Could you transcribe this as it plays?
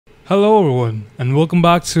Hello everyone, and welcome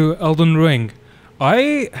back to Elden Ring.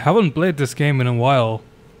 I haven't played this game in a while,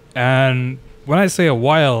 and when I say a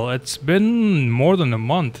while, it's been more than a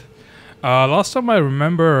month. Last time I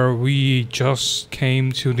remember we just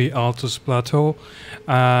came to the Altus Plateau,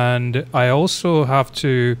 and I also have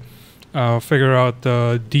to figure out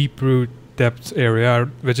the deep root depths area,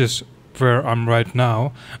 which is where I'm right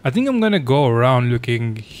now. I think I'm gonna go around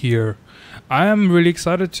looking here. I am really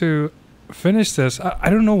excited to finish this. I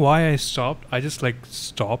don't know why I stopped. I just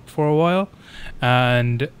stopped for a while,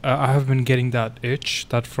 and I have been getting that itch,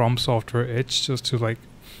 that From Software itch, just to I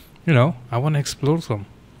want to explore them.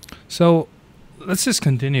 So let's just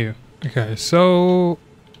continue. Okay, so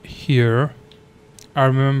here I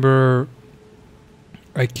remember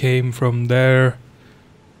I came from there,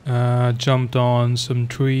 jumped on some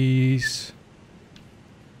trees.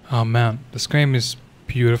 Oh man, this game is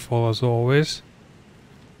beautiful as always.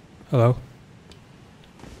 Hello.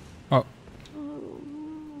 Oh.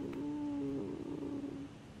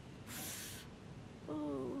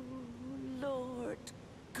 Oh, Lord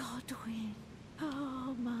Godwin.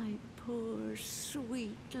 Oh, my poor,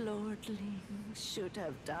 sweet lordling should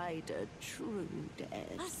have died a true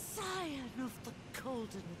death. A scion of the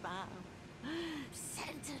golden bough,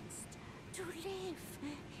 sentenced to live.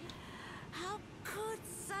 How could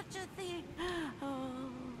such a thing? Oh.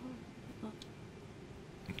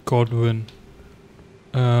 Godwin.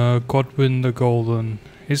 Godwin the Golden.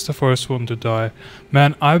 He's the first one to die.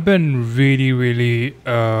 Man, I've been really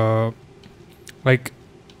I've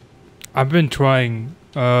been trying.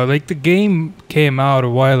 The game came out a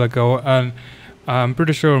while ago, and I'm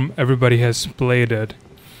pretty sure everybody has played it.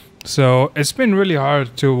 So it's been really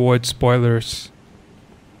hard to avoid spoilers.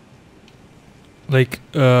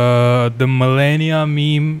 The Millennia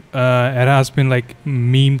meme, it has been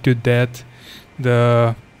memed to death.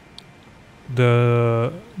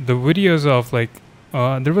 The videos of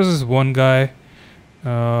there was this one guy,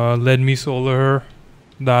 let me solar her,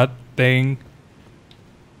 that thing.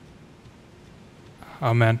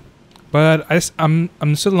 Oh man, but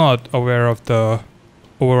I'm still not aware of the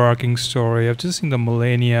overarching story. I've just seen the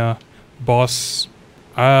Millennia boss,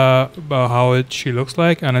 about how she looks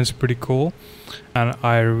like, and it's pretty cool, and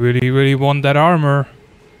I really want that armor,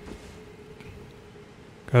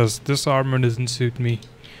 because this armor doesn't suit me.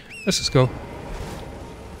 Let's just go.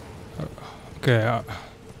 Okay,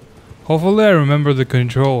 hopefully I remember the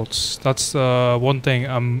controls. That's one thing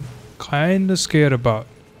I'm kinda scared about.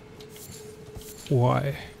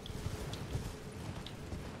 Why?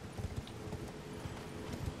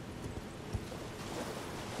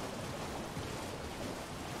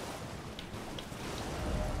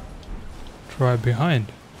 Try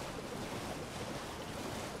behind.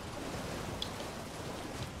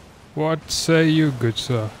 What say you, good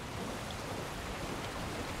sir?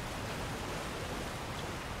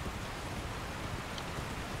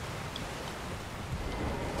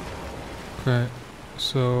 Okay,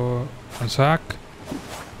 so attack,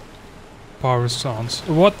 power stance.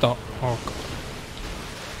 What the? Oh god.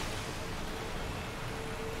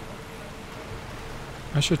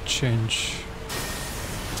 I should change.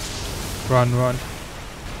 Run.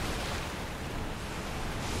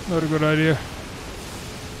 Not a good idea.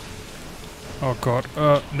 Oh god,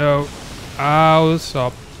 no. Ow,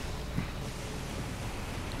 stop.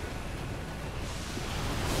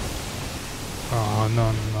 Oh,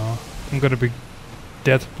 no. I'm gonna be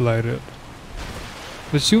death blighted.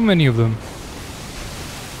 There's too many of them.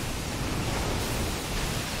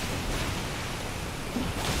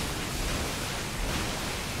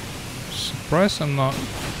 Surprised I'm not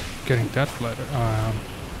getting death blighted.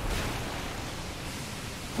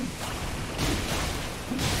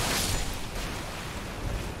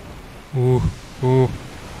 Ooh.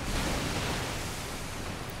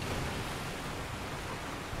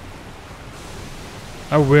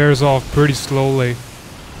 That wears off pretty slowly.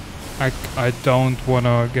 I don't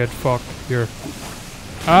wanna get fucked here.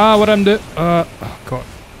 What I'm doing? Oh god.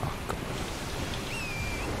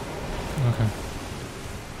 Okay.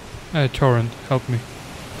 Hey, Torrent, help me.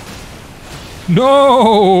 No!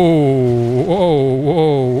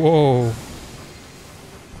 Whoa.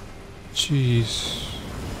 Jeez.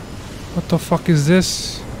 What the fuck is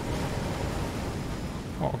this?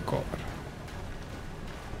 Oh god.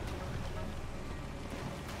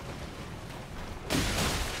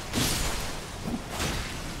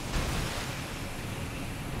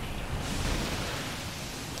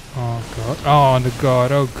 Oh god. Oh the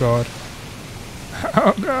god. Oh god.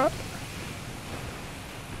 Oh god.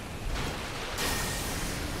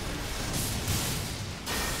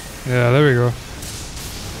 Yeah, there we go.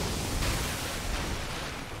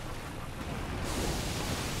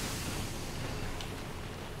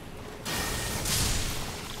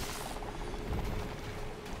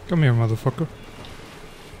 Come here, motherfucker.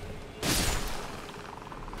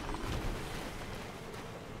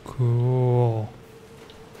 Cool.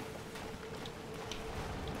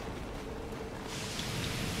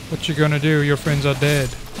 What you gonna do? Your friends are dead.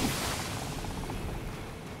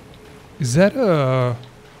 Is that a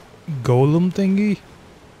golem thingy?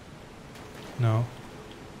 No.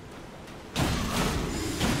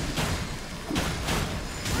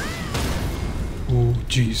 Oh,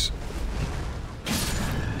 jeez.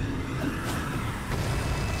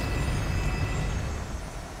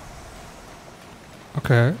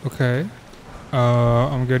 Okay, okay.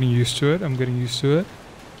 I'm getting used to it. I'm getting used to it.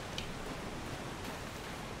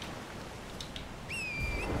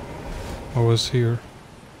 What was here?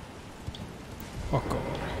 Fuck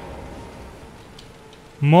off.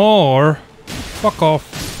 More? Fuck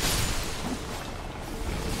off.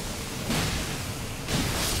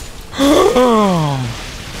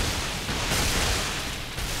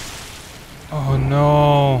 Oh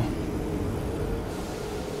no.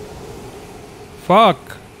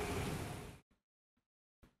 Fuck.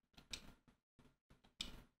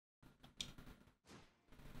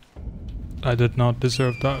 I did not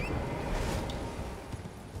deserve that.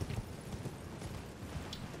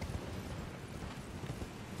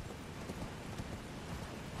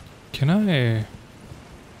 Can I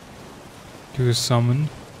do a summon?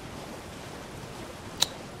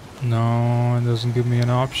 No, it doesn't give me an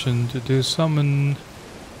option to do summon.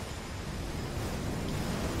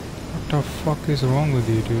 What the fuck is wrong with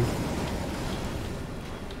you, dude?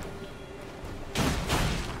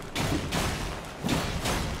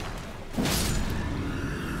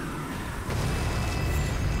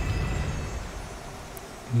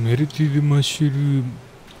 Meditative mushroom.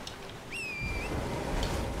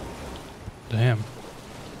 Damn.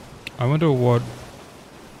 I wonder what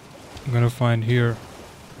I'm gonna find here.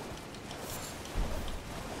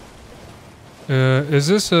 Is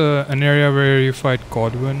this an area where you fight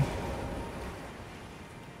Godwin?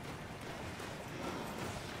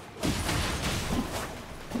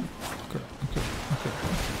 Okay, okay, okay.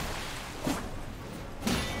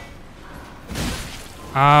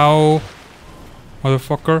 Ow!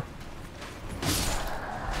 Motherfucker.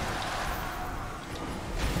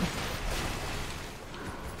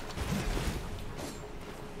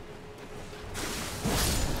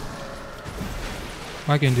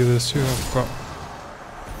 I can do this too. I've got.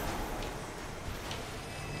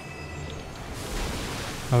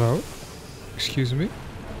 Hello? Excuse me?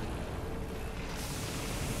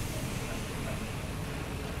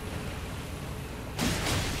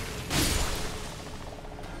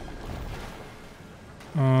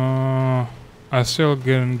 I still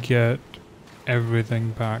didn't get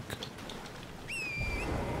everything back.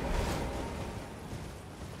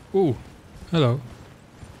 Ooh, hello.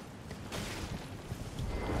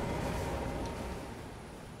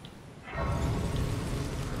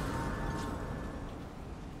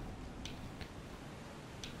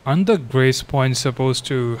 Aren't the grace points supposed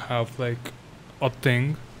to have like a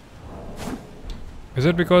thing? Is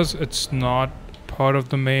it because it's not part of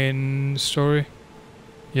the main story?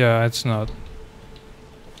 Yeah, it's not.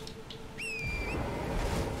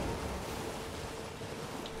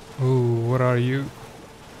 Ooh, what are you?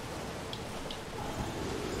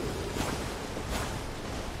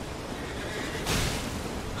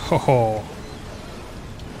 Ho ho.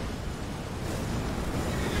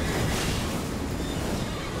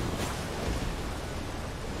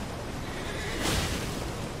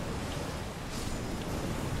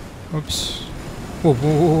 Oops. Whoa, whoa,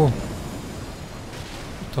 whoa, whoa.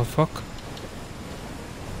 What the fuck?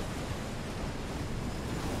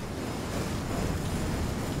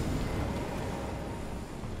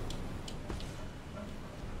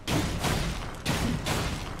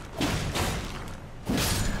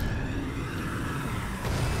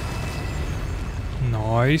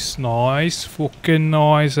 Nice, nice, fucking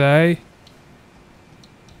nice, eh?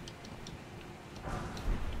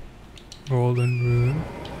 Golden rune.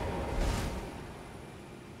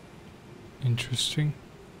 Interesting.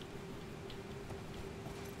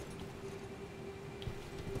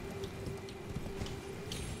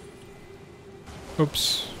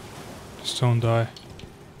 Oops. Just don't die.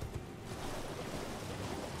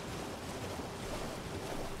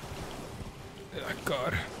 Oh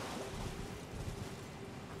god.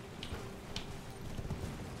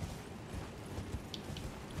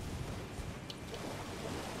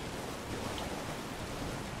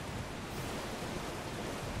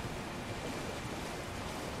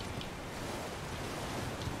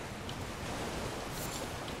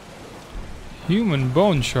 Human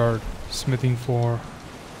bone shard. Smithing 4.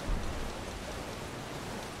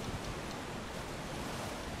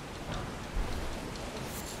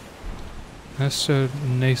 That's a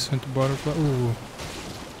nascent butterfly. Ooh.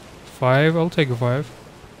 5, I'll take a 5.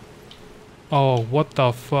 Oh, what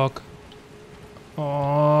the fuck?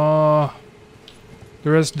 Oh,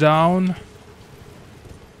 the rest down.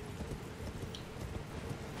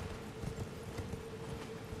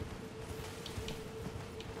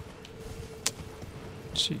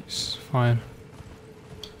 Jeez, fine.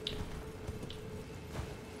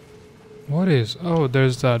 What is? Oh,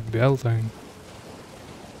 there's that bell thing.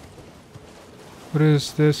 What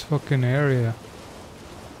is this fucking area?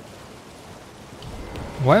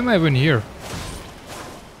 Why am I even here?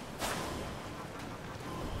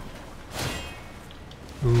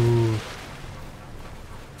 Ooh.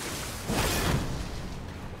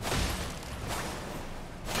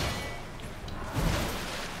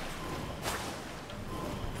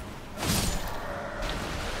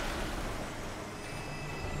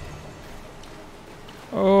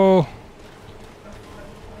 Oh.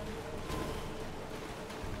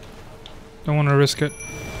 Don't want to risk it.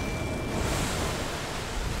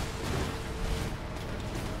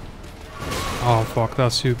 Oh fuck,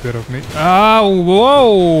 that's stupid of me. Ah,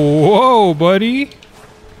 whoa, whoa, buddy.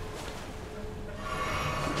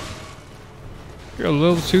 You're a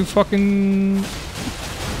little too fucking...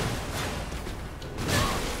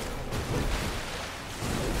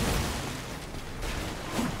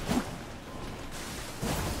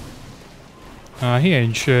 he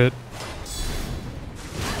ain't shit.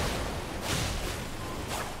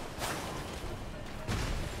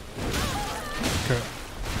 Okay.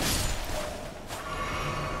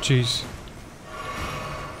 Jeez.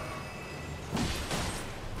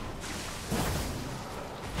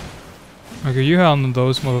 Okay, you handle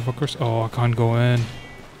those motherfuckers. Oh, I can't go in.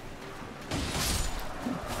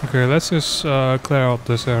 Okay, let's just clear out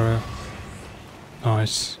this area.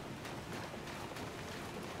 Nice.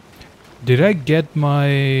 Did I get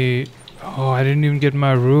my... Oh, I didn't even get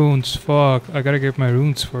my runes. Fuck, I gotta get my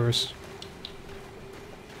runes first.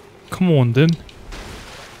 Come on, then.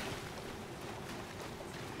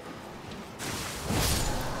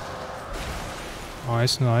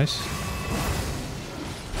 Nice, nice.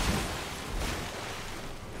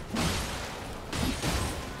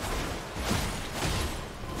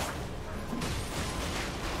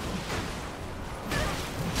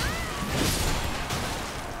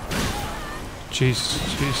 Jeez,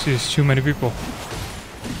 jeez, too many people.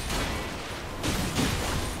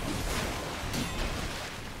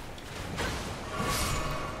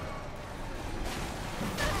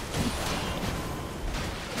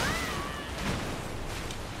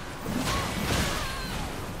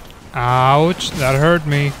 Ouch, that hurt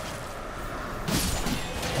me.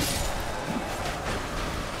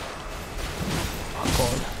 Oh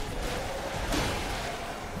god.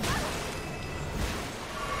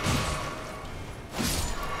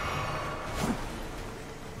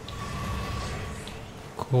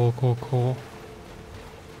 Cool, cool, cool.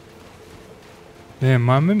 Damn,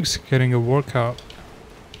 my mimic's getting a workout.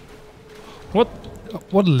 What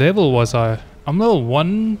level was I? I'm level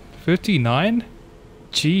 159?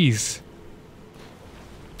 Jeez.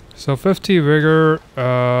 So 50 vigor,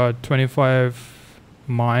 25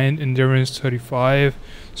 mind, endurance 35,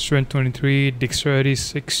 strength 23, dexterity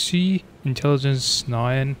 60, intelligence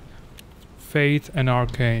 9, faith and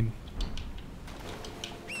arcane.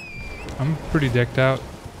 I'm pretty decked out.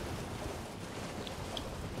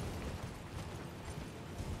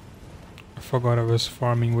 I forgot I was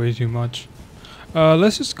farming way too much.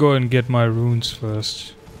 Let's just go and get my runes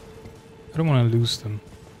first. I don't want to lose them.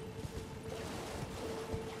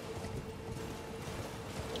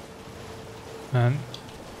 Man,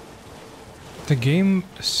 the game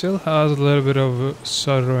still has a little bit of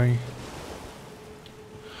stuttering.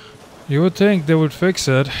 You would think they would fix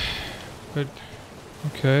it, but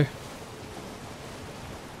okay.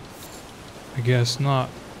 I guess not.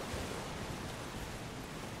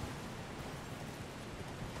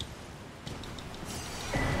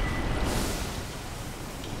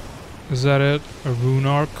 Is that it? A rune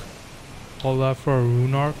arc? All that for a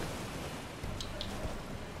rune arc?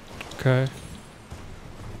 Okay.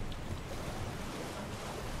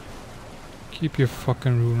 Keep your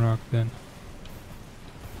fucking rune arc then.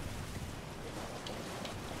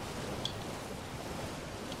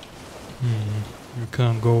 You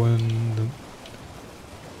can't go in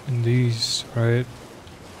these, right?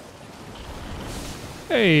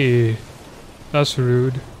 Hey, that's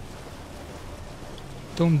rude.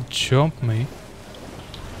 Don't jump me.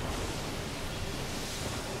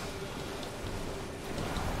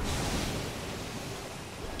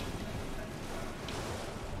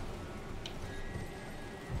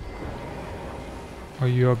 Are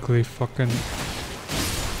you ugly fucking...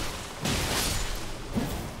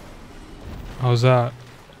 How's that?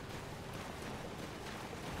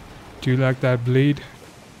 Do you like that bleed?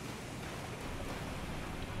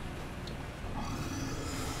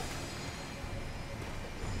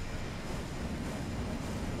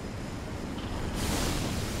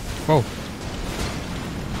 Whoa.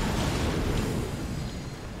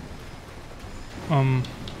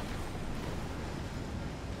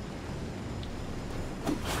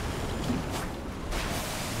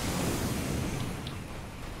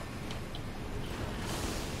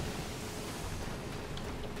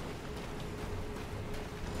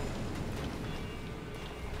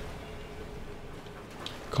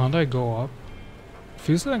 Can't I go up?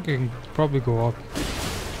 Feels like I can probably go up.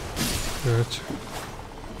 Good.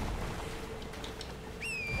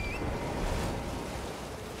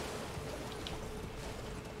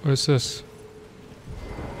 What's this?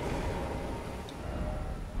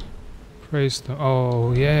 Praise the—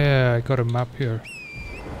 oh yeah, I got a map here.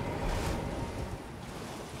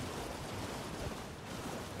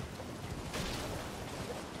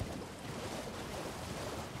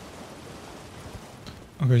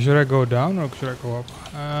 Okay, should I go down or should I go up?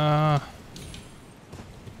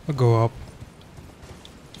 I'll go up.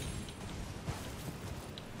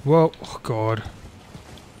 Whoa, oh god.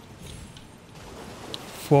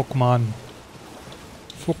 Fuck man.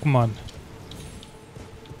 Fuck man.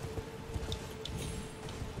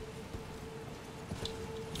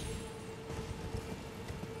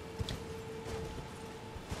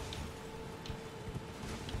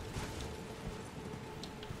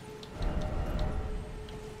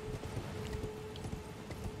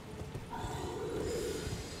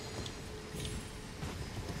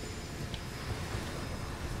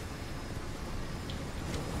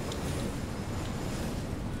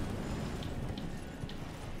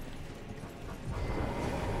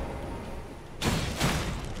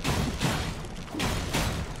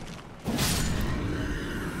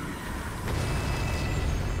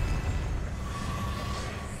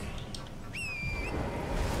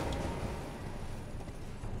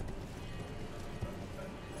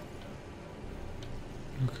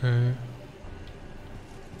 Okay.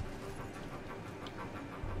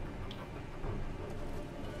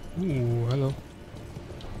 Ooh, hello.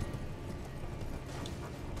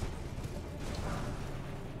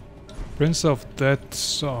 Prince of Death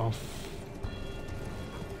Stuff.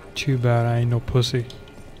 Too bad I ain't no pussy.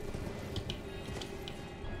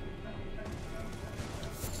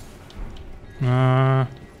 I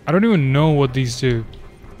don't even know what these do.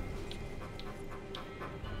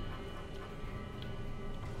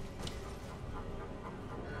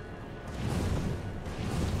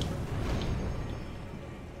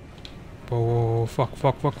 Oh, fuck.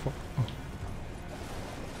 Oh.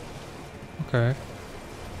 Okay.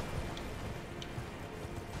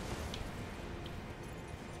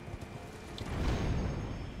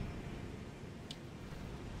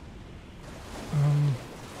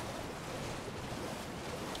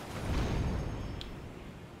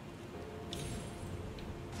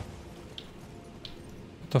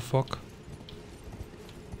 What the fuck?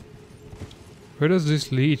 Where does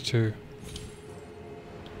this lead to?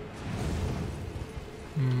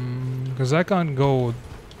 Because I can't go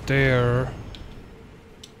there.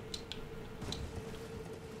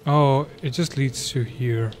 Oh, it just leads to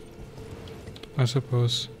here, I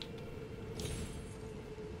suppose.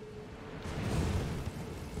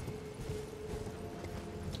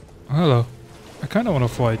 Hello. I kind of want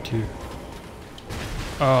to fight you.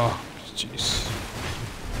 Oh, jeez.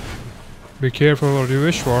 Be careful what you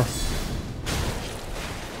wish for.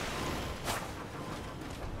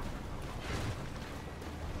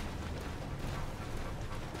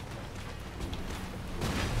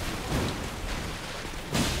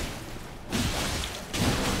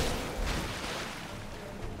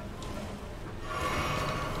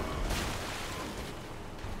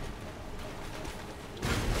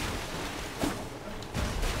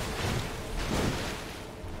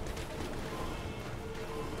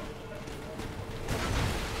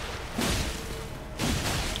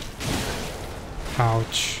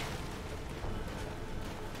 Ouch.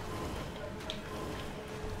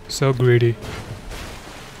 So greedy.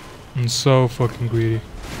 I'm so fucking greedy.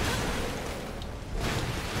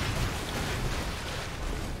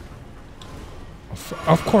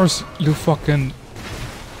 Of course you fucking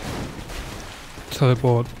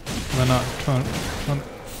teleport when I turn.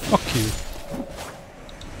 Fuck you.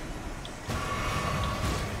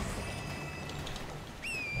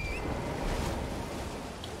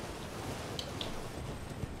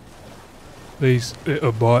 Please,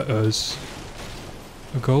 buy us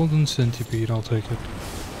a golden centipede. I'll take it.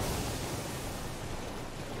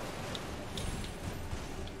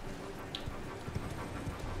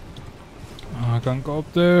 can't go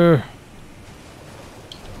up there.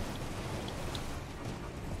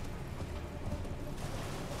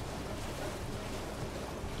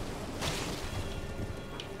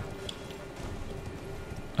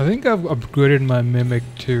 I think I've upgraded my mimic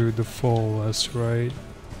to the fullest, right?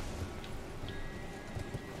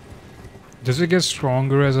 Does it get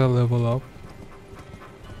stronger as I level up?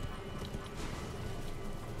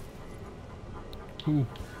 Ooh.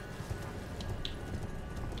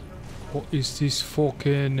 What is this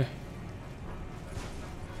fucking...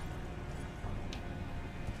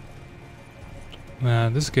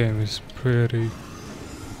 Man, this game is pretty.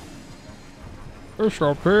 It's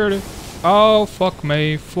so pretty. Oh, fuck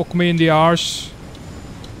me. Fuck me in the arse.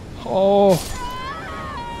 Oh.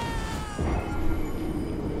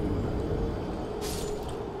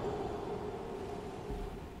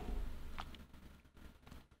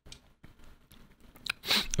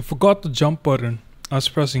 I forgot the jump button. I was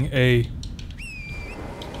pressing A.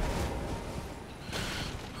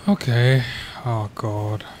 Okay. Oh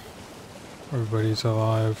god. Everybody's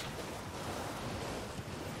alive.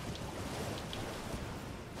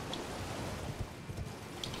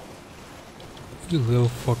 You little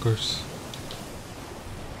fuckers.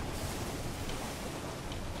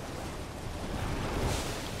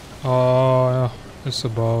 Oh, yeah. It's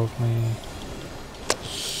above me.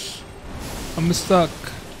 I'm stuck.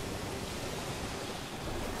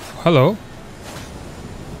 Hello?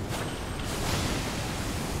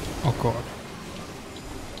 Oh god.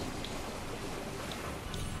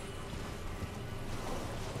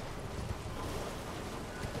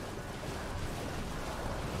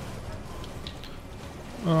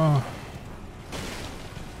 Oh.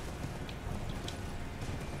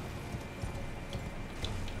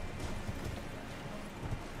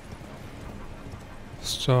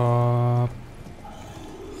 Stop.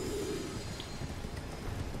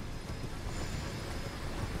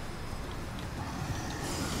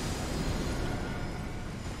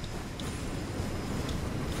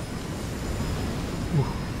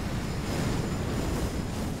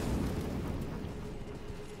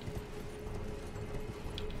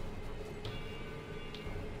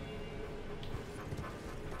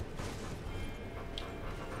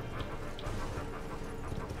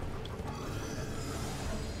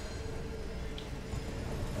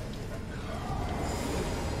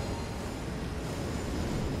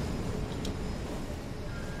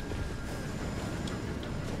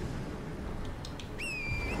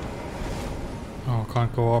 Oh,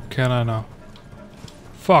 can't go up, can I now?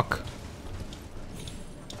 Fuck.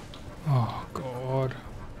 Oh, God.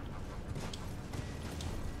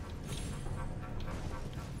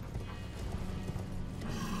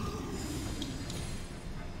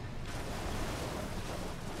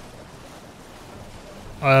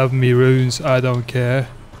 I have me runes, I don't care.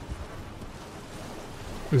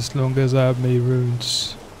 As long as I have me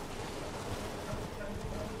runes.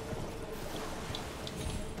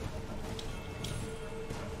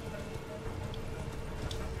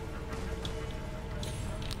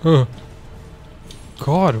 Oh.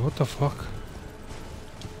 God, what the fuck?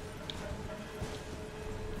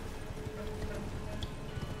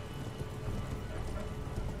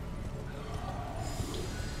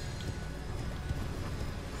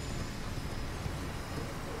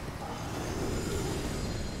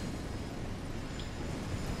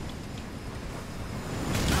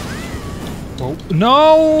 Oh,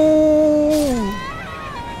 no!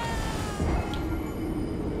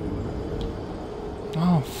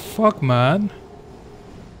 Oh, fuck, man.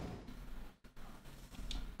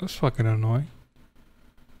 That's fucking annoying.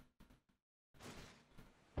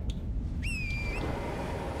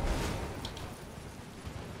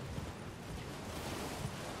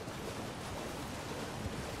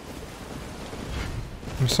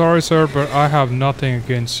 I'm sorry, sir, but I have nothing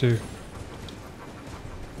against you.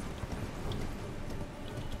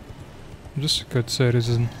 I'm just a good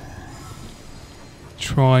citizen.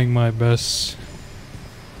 Trying my best.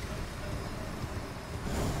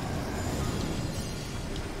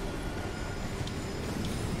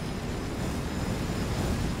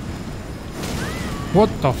 What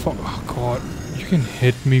the fuck? Oh god, you can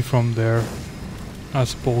hit me from there.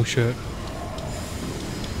 That's bullshit.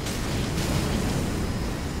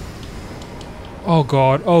 Oh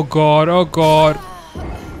god, oh god, oh god.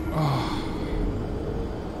 Oh.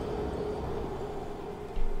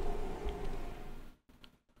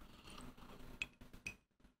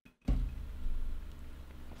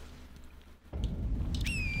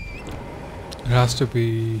 It has to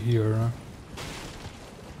be here, huh?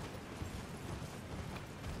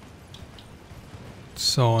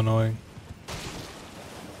 So annoying.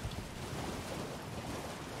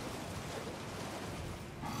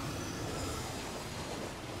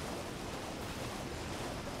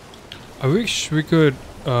 I wish we could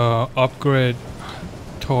upgrade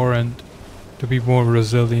Torrent to be more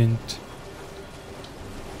resilient.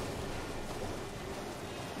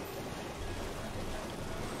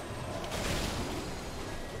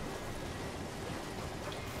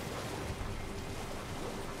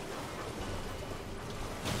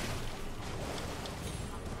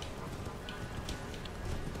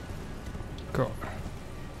 God.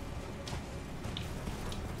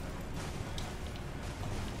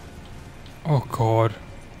 Oh God.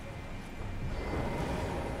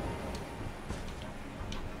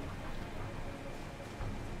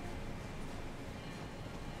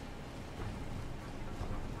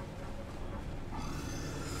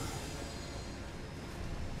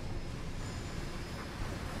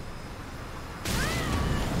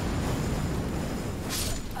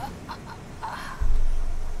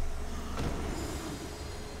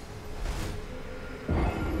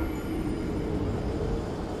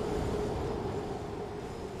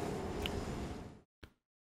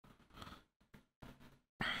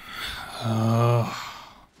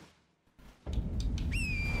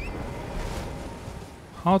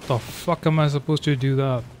 How the fuck am I supposed to do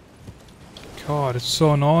that? God, it's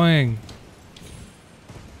so annoying.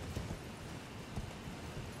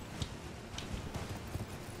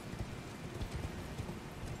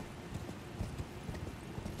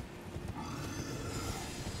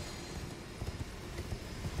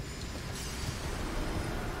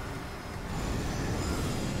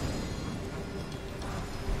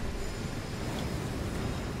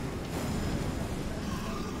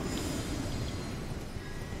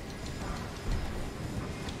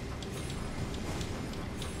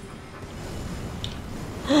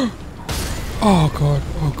 Oh God,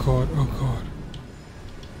 oh God, oh God.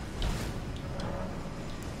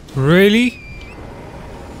 Really?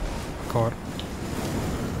 God.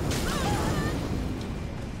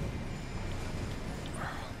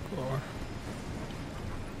 God.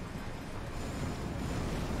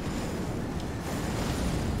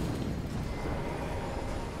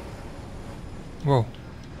 Whoa.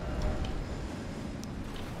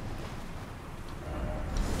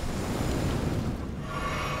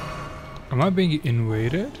 Am I being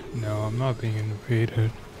invaded? No, I'm not being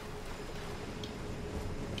invaded.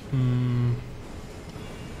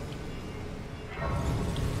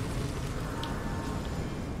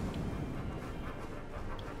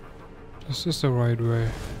 This is the right way.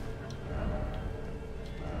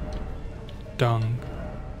 Dung.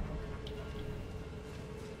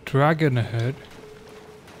 Dragon ahead.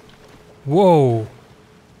 Whoa.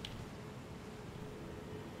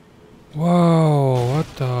 Whoa,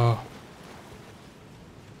 what the?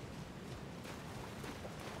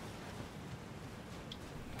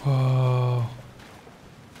 Whoa.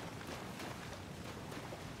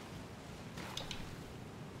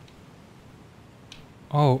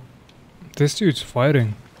 Oh, this dude's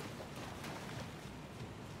fighting.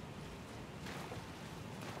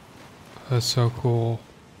 That's so cool.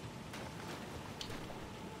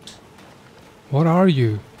 What are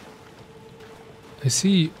you? I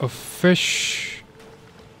see a fish.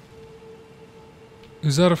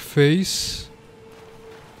 Is that a face?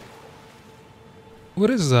 What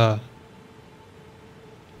is that?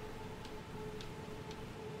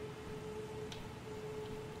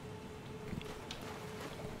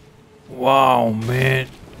 Wow, man.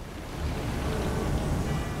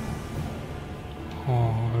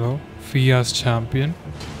 Oh, hello. FIA's champion.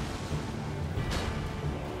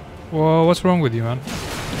 Whoa, what's wrong with you, man?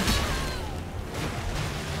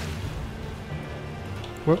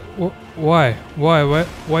 What, why?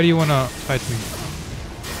 Why do you wanna fight me?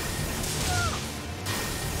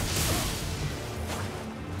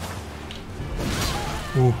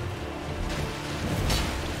 Ooh.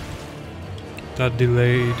 That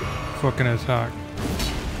delayed fucking attack.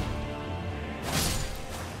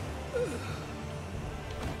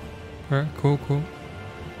 Alright, cool.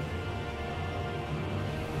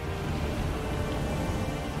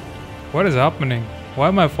 What is happening? Why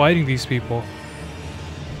am I fighting these people?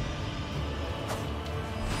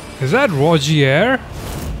 Is that Rogier?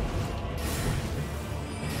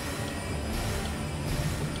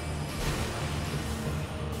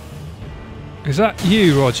 Is that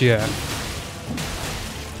you, Rogier?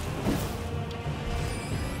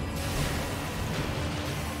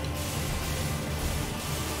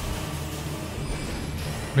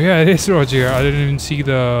 Yeah, it is Rogier. I didn't even see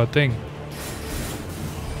the thing.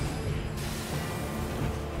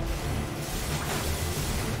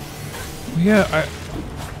 Yeah,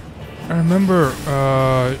 I remember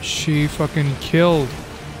she fucking killed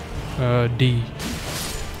D.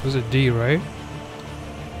 Was it D, right?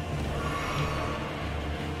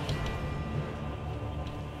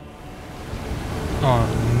 Oh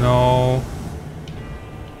no.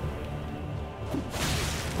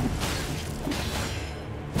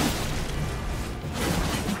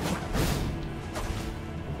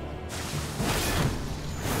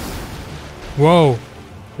 Whoa.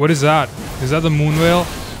 What is that? Is that the moon whale?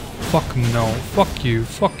 Fuck no. Fuck you.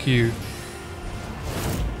 Fuck you.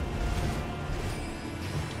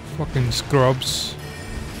 Fucking scrubs.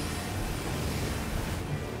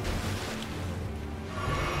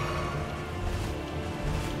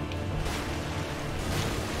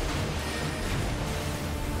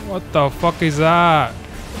 What the fuck is that?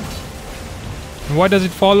 And why does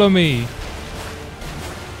it follow me?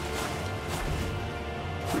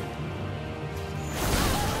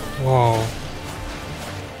 Whoa.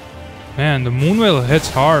 Man, the moon whale hits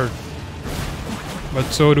hard. But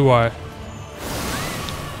so do I.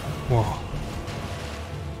 Whoa.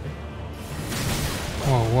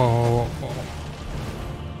 Whoa, whoa, whoa, whoa.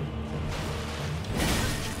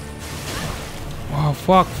 Wow,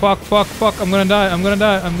 fuck, fuck, fuck, fuck. I'm gonna die, I'm gonna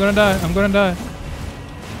die, I'm gonna die, I'm gonna die.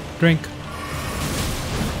 Drink.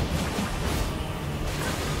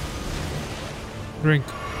 Drink.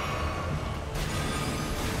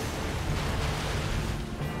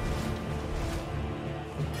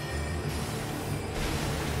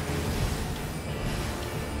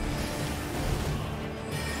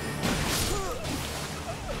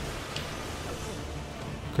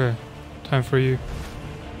 Okay, time for you.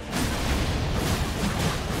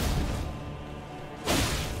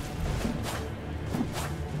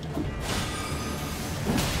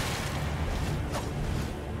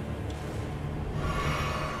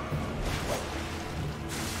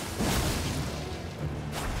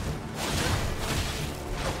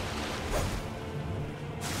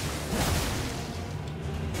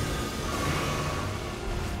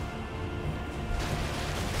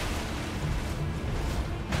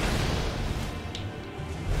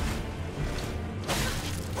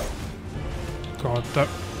 God, that...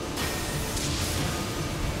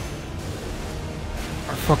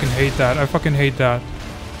 I fucking hate that. I fucking hate that.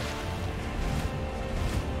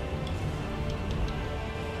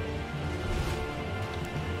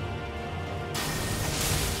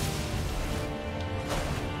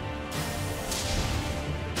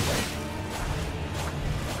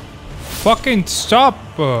 Fucking stop!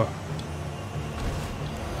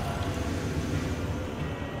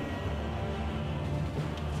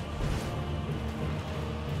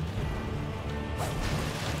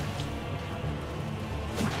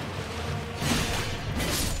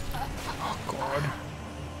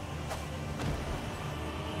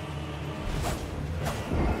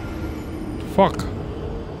 Fuck.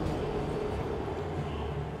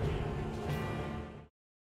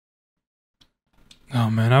 Oh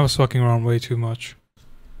man, I was fucking around way too much.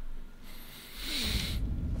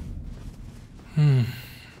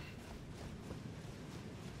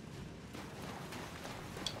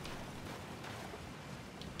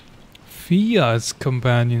 FIA's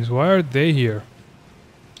companions, why are they here?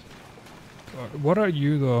 What are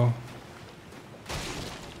you though?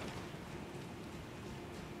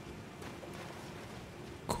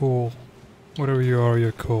 Cool. Whatever you are,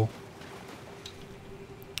 you're cool.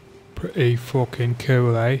 Pretty fucking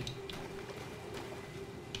cool, eh?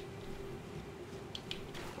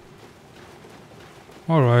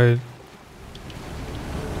 Alright.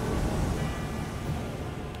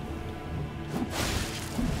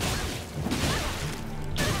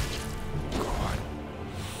 God.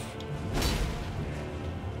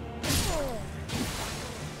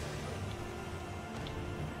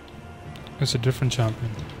 It's a different champion.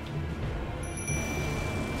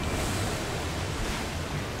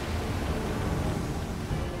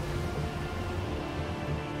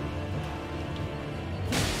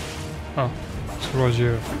 Oh, it's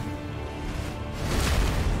Roger.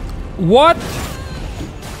 What?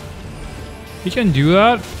 He can do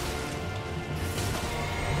that?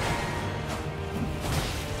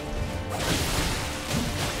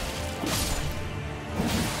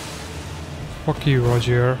 Fuck you,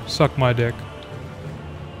 Roger. Suck my dick.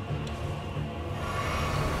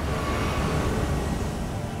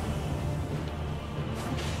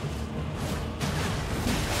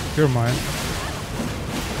 You're mine.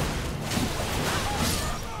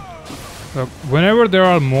 Look, whenever there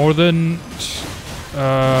are more than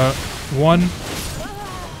one,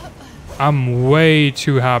 I'm way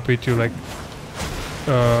too happy to like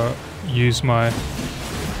use my...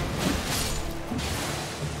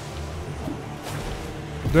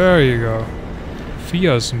 There you go.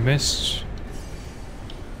 FIA's missed.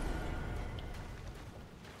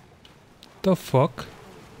 The fuck?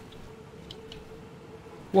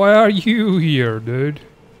 Why are you here, dude?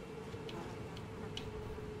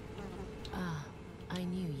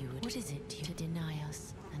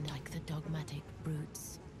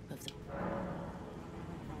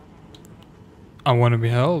 I want to be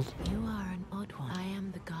held. You are an odd one. I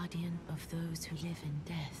am the guardian of those who live in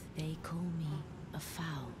death. They call me a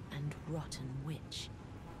foul and rotten witch.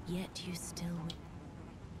 Yet you still...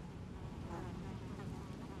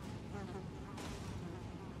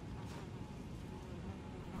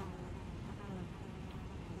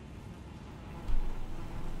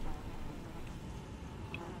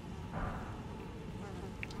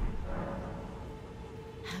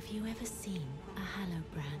 Have you ever seen a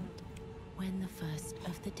Hallowbrand? When the first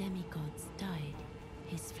of the demigods died,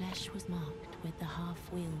 his flesh was marked with the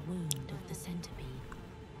half-wheel wound of the centipede.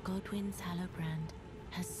 Godwyn's Hallowbrand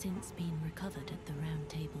has since been recovered at the Round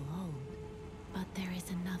Table Hold, but there is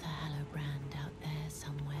another Hallowbrand out there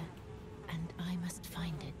somewhere, and I must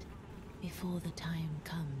find it before the time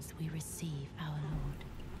comes we receive our Lord.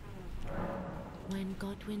 When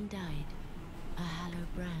Godwyn died, a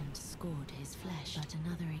Hallowbrand scored his flesh, but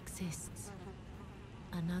another exists.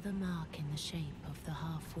 Another mark in the shape of the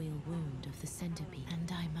half-wheel wound of the centipede,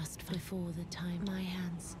 and I must find before the time my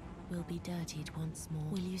hands will be dirtied once more.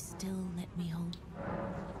 Will you still let me hold?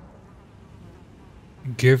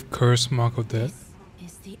 Give curse mark of death.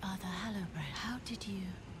 This is the other Hallowbrand. How did you...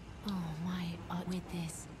 Oh my... with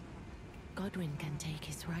this, Godwyn can take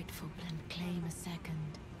his rightful and claim a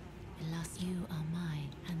second. Alas, you are mine,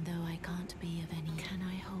 and though I can't be of any... Can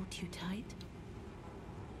I hold you tight?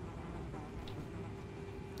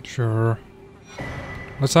 Sure.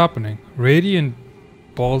 What's happening? Radiant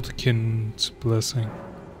Baldkin's blessing.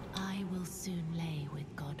 I will soon lay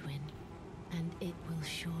with Godwyn, and it will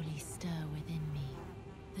surely stir within me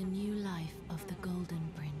the new life of the Golden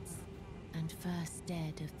Prince, and first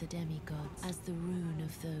dead of the demigods, as the rune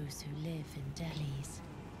of those who live in Please,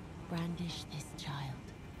 brandish this child,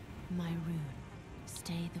 my rune.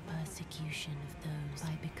 Stay the persecution of those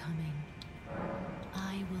by becoming.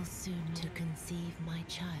 I will soon to conceive my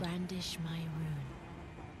child. Brandish my rune,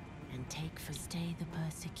 and take for stay the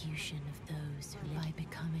persecution of those who live by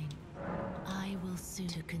becoming. I will soon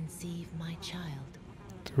to conceive my child.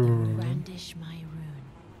 Brandish my rune,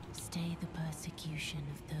 stay the persecution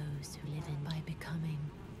of those who live in by becoming.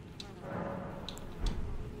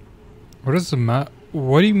 What is the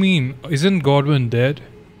what do you mean? Isn't Godwyn dead?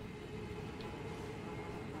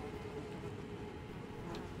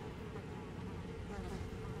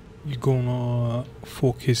 You gonna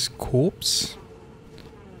fuck his corpse?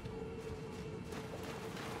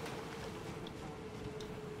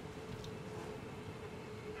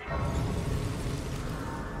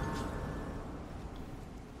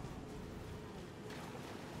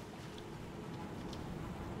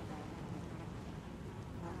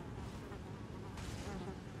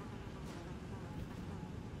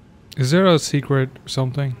 Is there a secret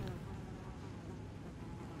something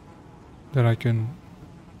that I can...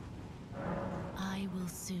 I will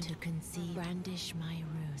soon to conceive. Brandish my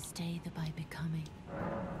rune, stay the by becoming.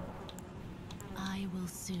 I will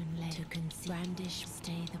soon lay to conceive. Brandish,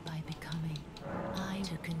 stay the by becoming. I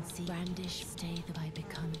to conceive. Brandish, stay the by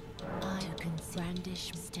becoming. I to conceive.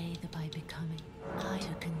 Brandish, stay the by becoming. I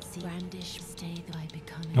to conceive. Brandish, stay the by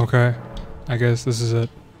becoming. Okay, I guess this is it.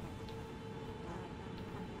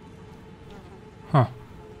 Huh.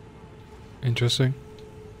 Interesting.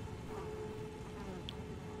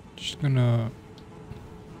 Just gonna...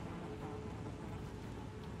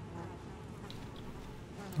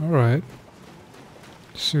 Alright.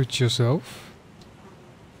 Suit yourself.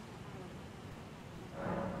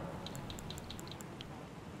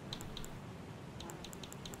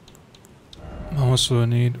 How much do I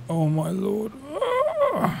need? Oh my lord.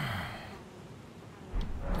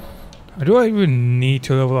 Do I even need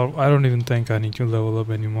to level up? I don't even think I need to level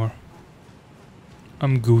up anymore.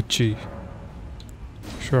 I'm Gucci.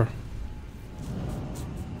 Sure.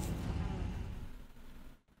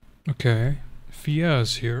 Okay. FIA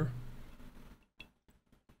is here.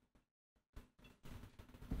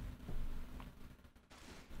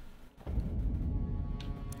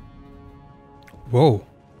 Whoa.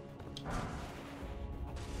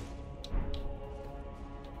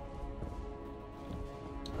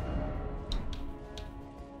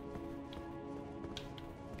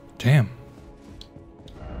 Damn.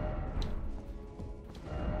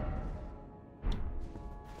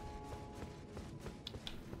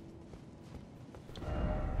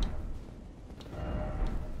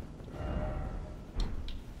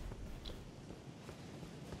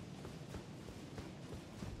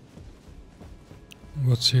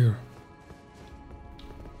 What's here?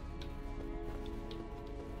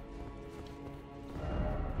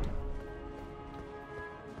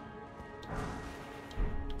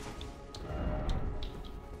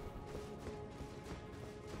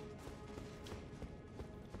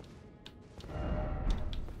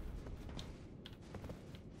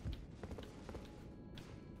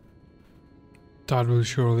 That will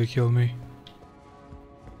surely kill me.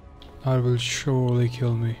 That will surely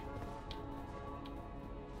kill me.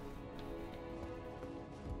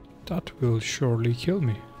 That will surely kill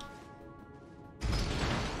me.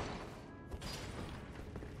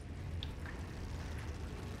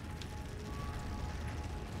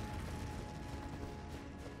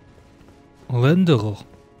 Lindel.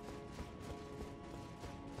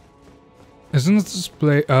 Isn't this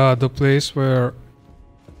the place where...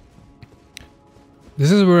 This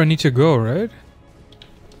is where I need to go, right?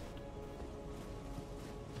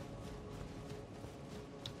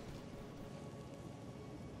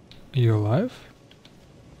 Are you alive?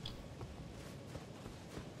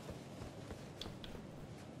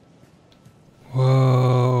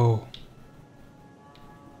 Whoa.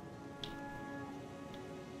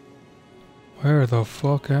 Where the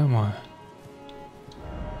fuck am I?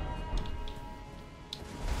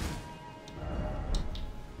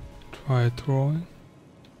 Try throwing.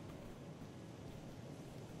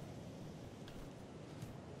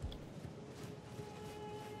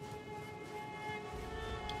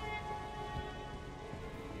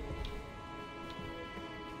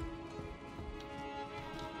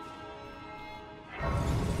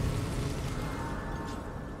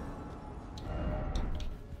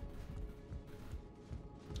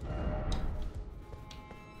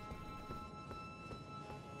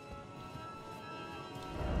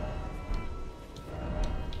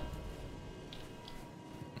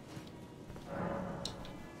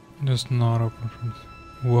 Just not open from this.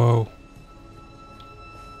 Whoa.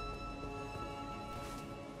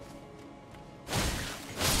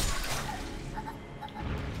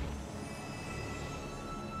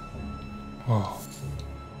 Whoa.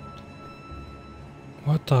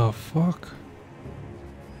 What the fuck?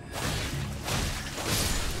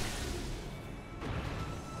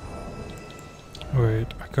 Wait,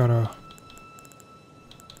 I gotta...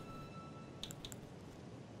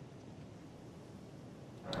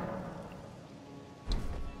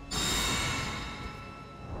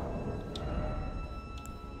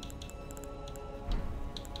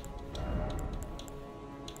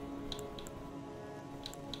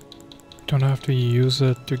 Don't have to use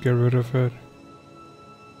it to get rid of it.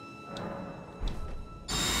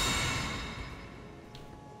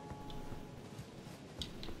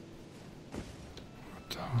 What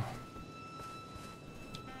the...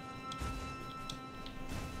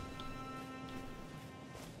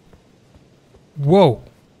 Whoa!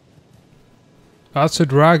 That's a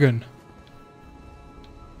dragon.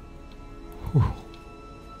 Whew.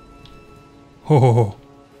 Oh.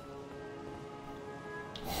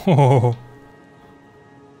 Oh.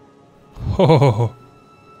 Oh.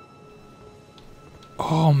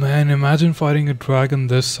 Oh man, imagine fighting a dragon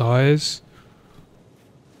this size.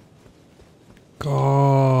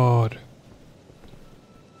 God.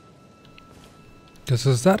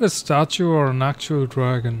 Is that a statue or an actual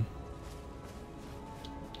dragon?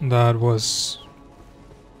 That was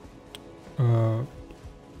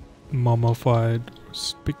mummified,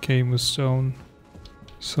 became a stone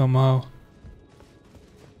somehow.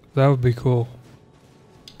 That would be cool.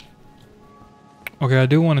 Okay, I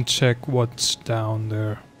do want to check what's down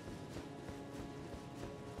there.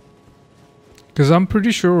 Because I'm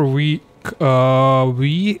pretty sure we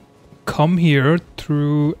come here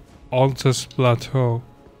through Altus Plateau.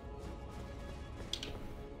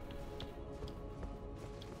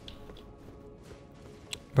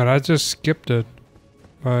 But I just skipped it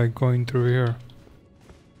by going through here.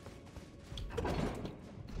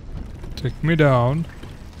 Take me down.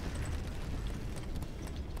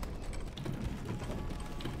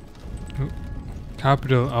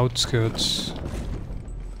 Capital outskirts.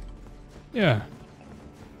 Yeah.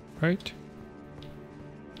 Right?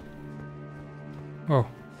 Oh.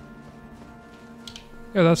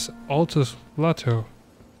 Yeah, that's Altus Plateau.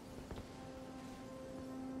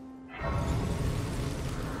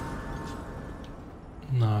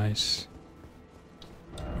 Nice.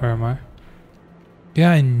 Where am I?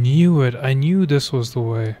 Yeah, I knew it. I knew this was the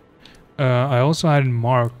way. I also had it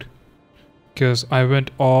marked. Because I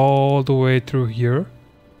went all the way through here.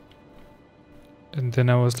 And then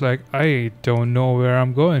I was like, I don't know where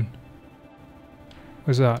I'm going.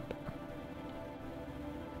 What's that?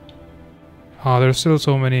 There's still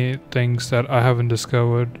so many things that I haven't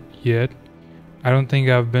discovered yet. I don't think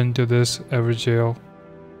I've been to this Everjail.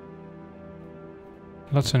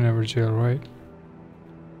 That's an Everjail, right?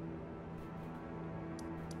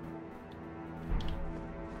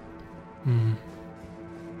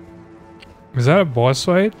 Is that a boss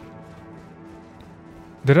fight?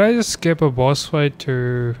 Did I just skip a boss fight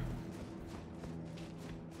to...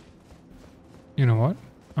 You know what?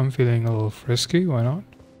 I'm feeling a little frisky, why not?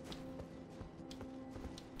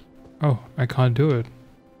 Oh, I can't do it.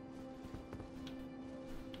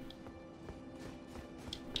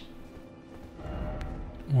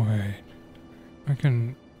 Wait. I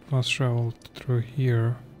can fast travel through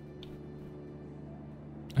here.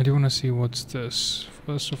 I do want to see what's this.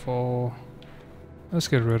 First of all, let's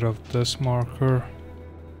get rid of this marker.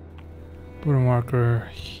 Put a marker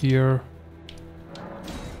here.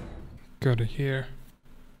 Go to here.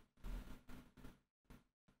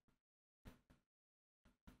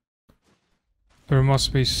 There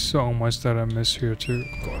must be so much that I miss here too.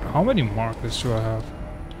 God, how many markers do I have?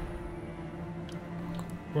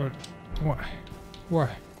 What? Why? Why?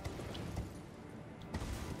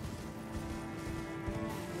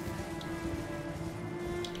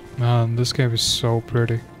 Man, this game is so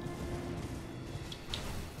pretty.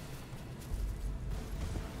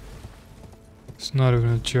 It's not even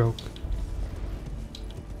a joke.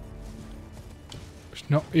 It's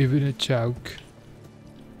not even a joke.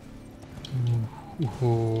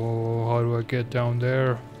 Oh, how do I get down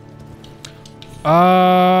there?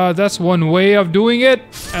 That's one way of doing it,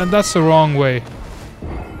 and that's the wrong way.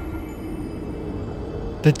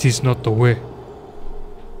 That is not the way.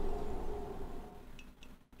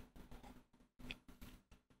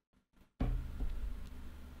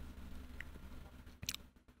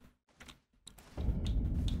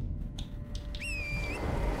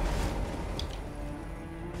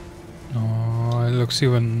 Oh, it looks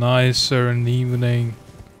even nicer in the evening.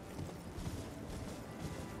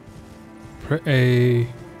 Pretty.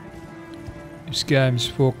 This game's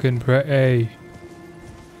fucking pretty.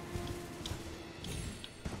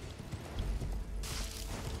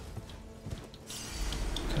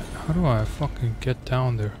 Okay, how do I fucking get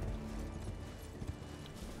down there?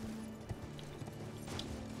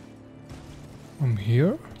 From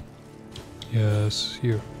here? Yes,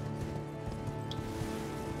 here.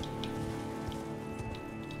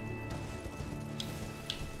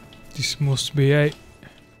 This must be it.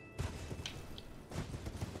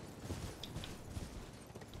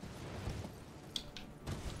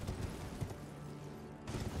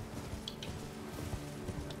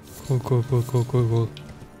 Cool.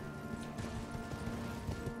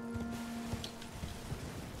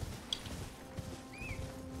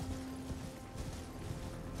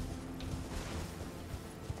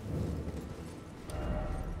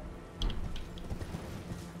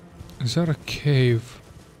 Is that a cave?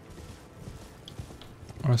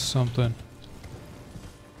 Or something?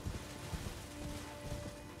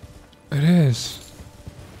 It is.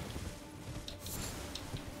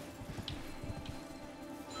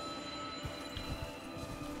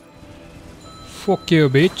 Fuck you,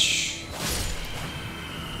 bitch.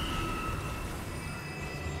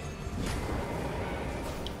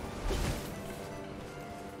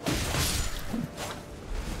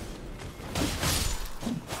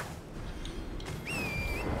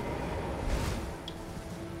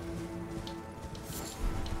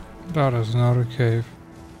 That is not a cave.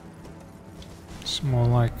 It's more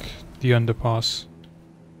like the underpass.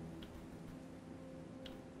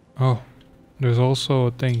 Oh, there's also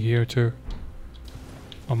a thing here too.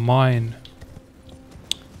 A mine.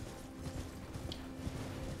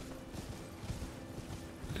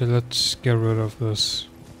 Okay, let's get rid of this.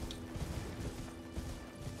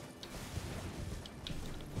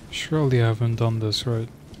 Surely I haven't done this right.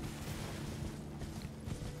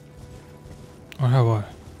 Or have I?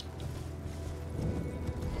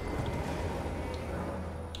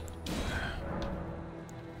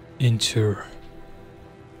 Enter.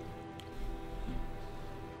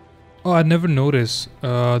 Oh, I never noticed.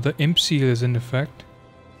 The imp seal is in effect.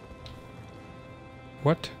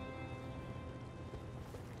 What?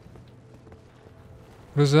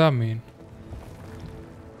 What does that mean?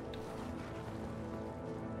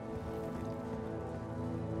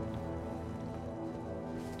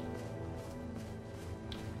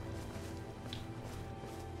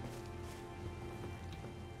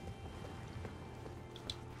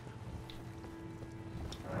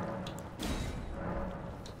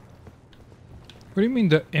 What do you mean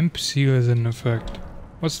the imp seal is in effect?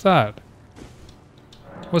 What's that?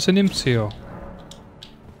 What's an imp seal?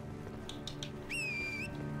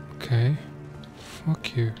 Okay.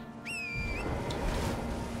 Fuck you.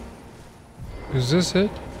 Is this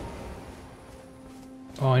it?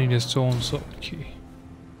 Oh, I need a stone sword key.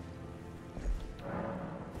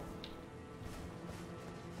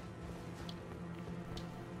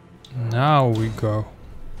 Now we go.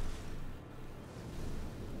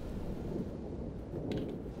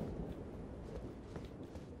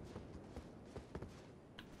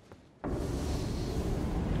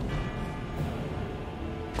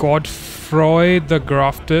 Godfroy the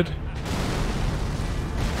Grafted.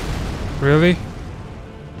 Really?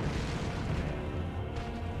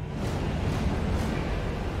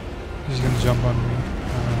 He's gonna jump on me.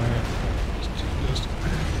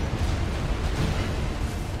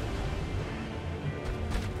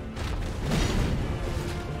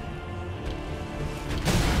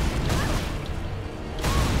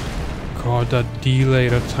 God, that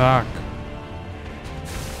delayed attack.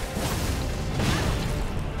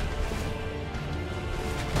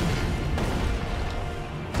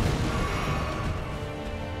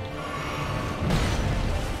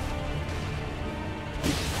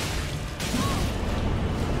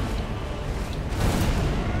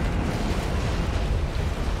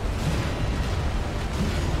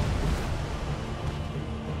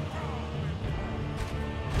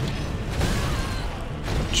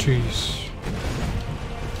 Jeez.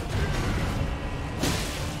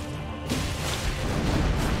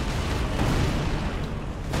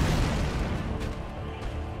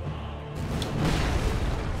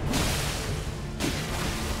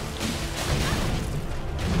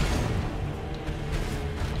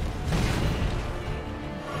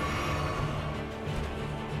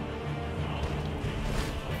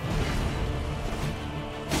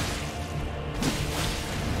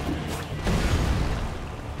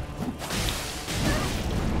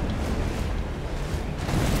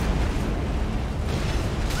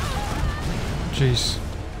 Jeez.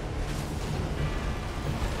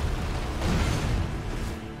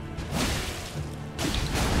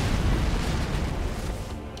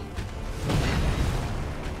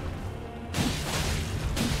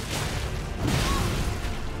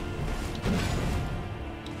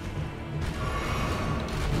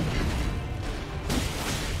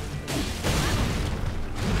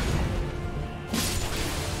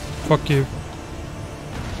 Fuck you.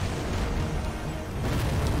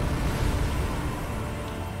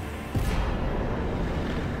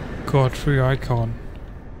 God-free icon.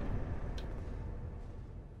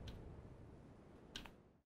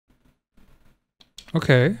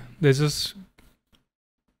 Okay, this is...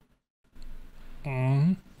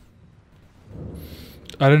 I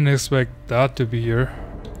didn't expect that to be here.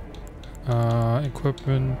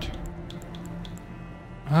 Equipment.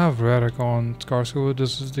 I have Radicon. Scarsco,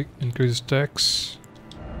 this is the increased dex.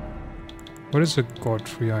 What is a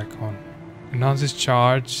God-free icon? Enhances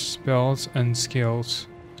charge, spells, and skills.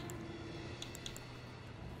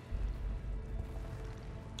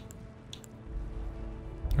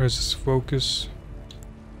 Raises focus.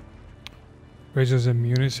 Raises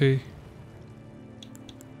immunity.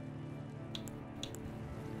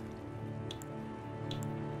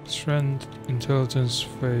 Strength, intelligence,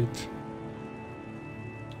 faith.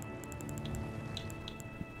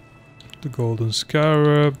 The golden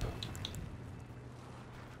scarab.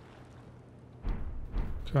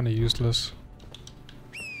 Kinda useless.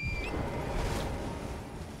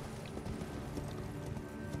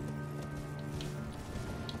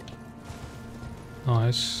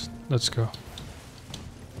 Nice. Let's go.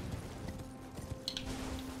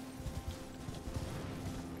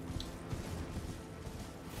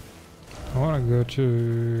 I wanna go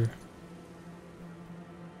to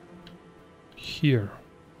here.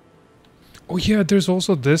 Oh yeah, there's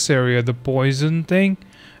also this area, the poison thing,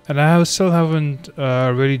 and still haven't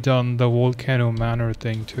really done the volcano manor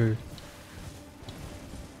thing too.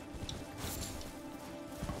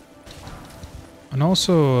 And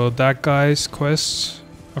also that guy's quest,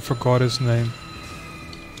 I forgot his name.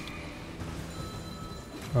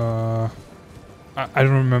 I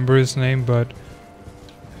don't remember his name, but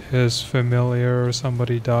his familiar or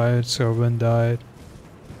somebody died, servant died,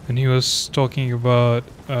 and he was talking about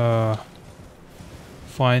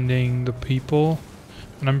finding the people,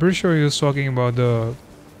 and I'm pretty sure he was talking about the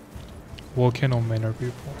volcano manor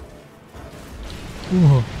people.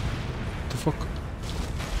 Ooh, what the fuck?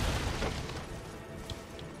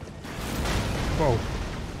 Whoa.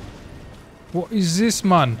 What is this,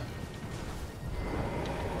 man?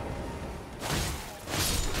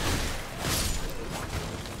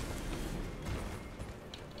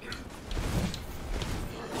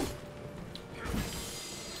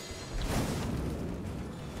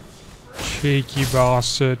 Cheeky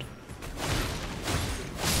bastard.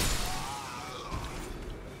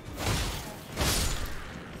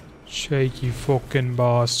 Cheeky fucking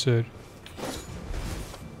bastard.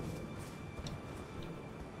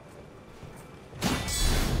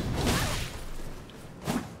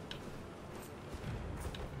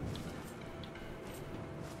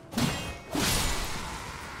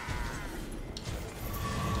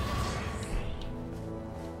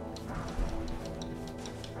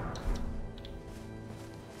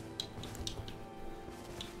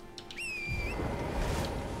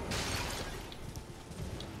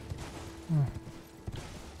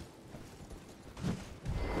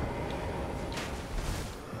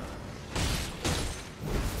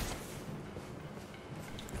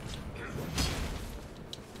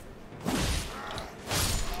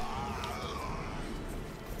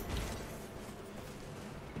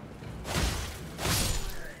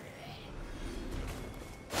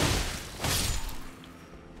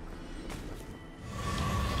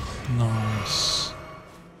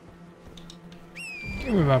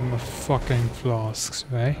 about my fucking flasks,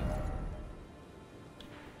 right?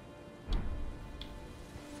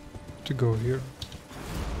 To go here.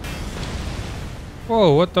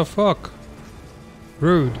 Whoa, what the fuck?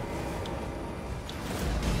 Rude.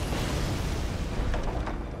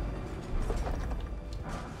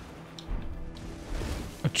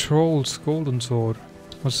 A troll's golden sword.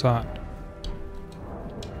 What's that?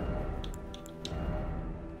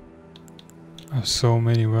 I have so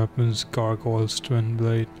many weapons. Gargoyle's twin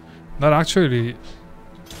blade. That actually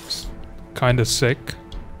is kinda sick.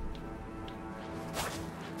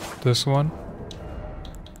 This one.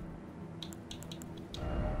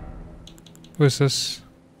 What is this?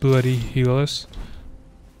 Bloody healers?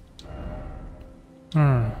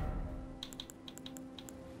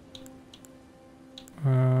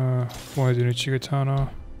 Why do you need katana?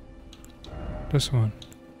 This one.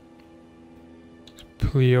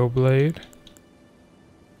 Pleo blade.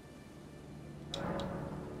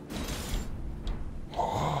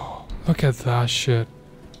 Oh, look at that shit.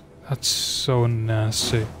 That's so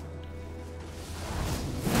nasty.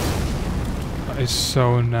 That is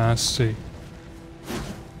so nasty.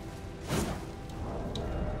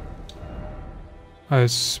 That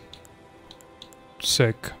is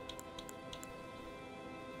sick.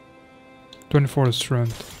 24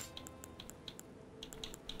 strength.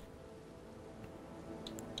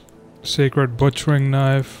 Sacred butchering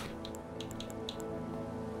knife.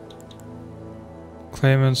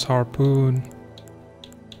 Claimant's harpoon.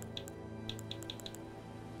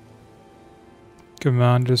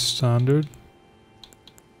 Commander's standard.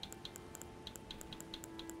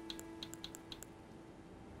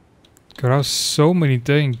 There are so many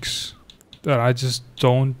things that I just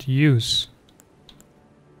don't use.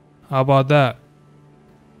 How about that?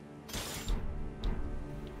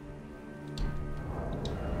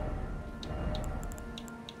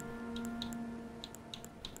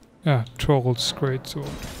 Yeah, Troll's great sword.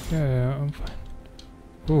 Yeah, I'm fine.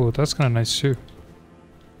 Ooh, that's kind of nice too.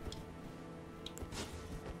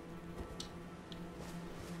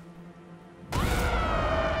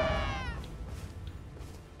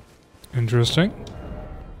 Interesting.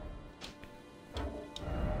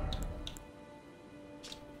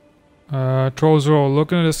 Trolls roll.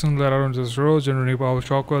 Look in a distance, let out into this road, generating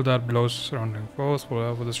powerful shockwave that blows surrounding foes.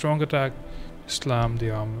 With a strong attack, slam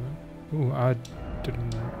the armor. Ooh, I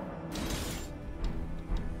didn't know.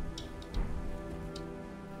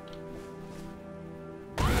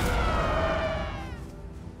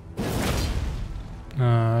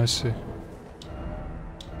 I see.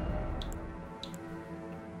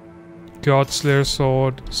 Godslayer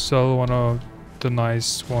sword, sell one of the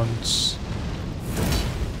nice ones.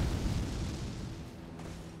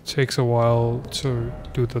 Takes a while to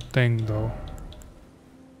do the thing though.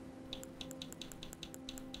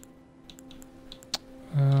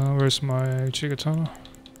 Where's my Chigatana?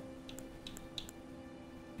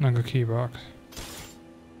 Naga key box.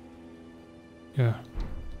 Yeah.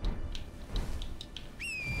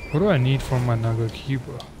 What do I need for my Naga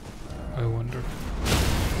Kiba? I wonder.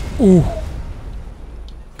 Ooh!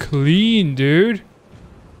 Clean, dude!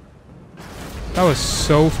 That was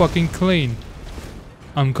so fucking clean.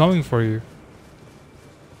 I'm coming for you.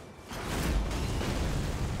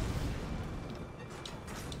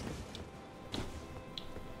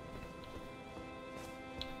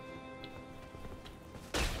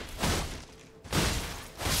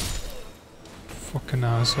 Fucking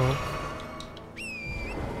asshole.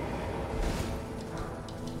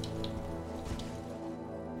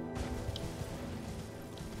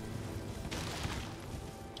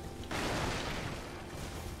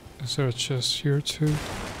 Is there a chest here too?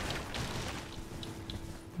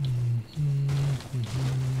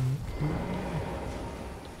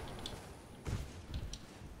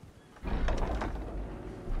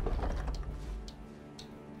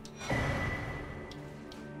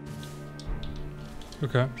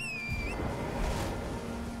 Okay.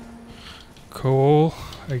 Cool,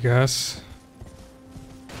 I guess.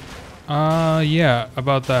 Yeah,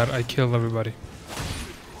 about that, I killed everybody.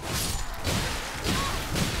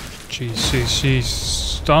 Jeez.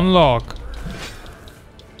 Stun lock.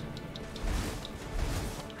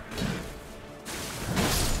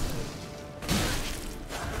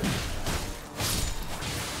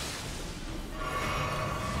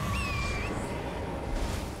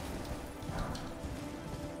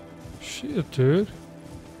 Shit, dude.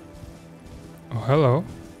 Oh, hello.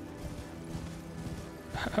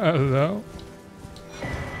 Hello.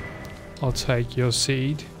 I'll take your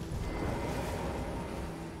seed.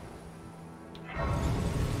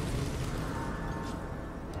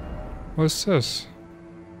 What's this?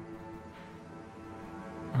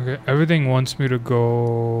 Okay, everything wants me to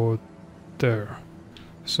go there.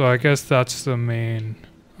 So I guess that's the main...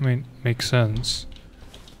 I mean, makes sense.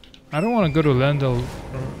 I don't want to go to Lendl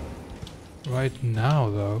right now,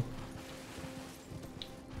 though.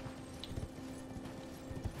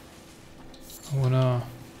 I wanna...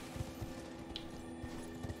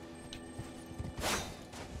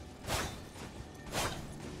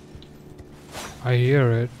 I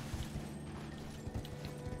hear it.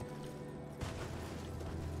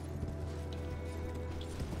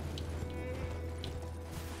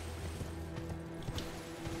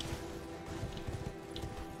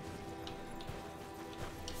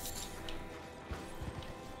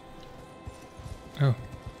 Oh.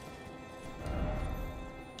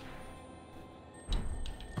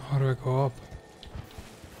 How do I go up?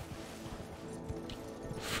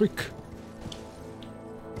 Frick.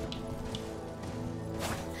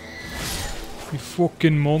 You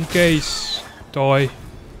fucking monkeys. Die.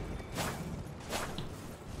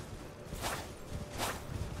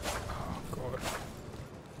 Oh god.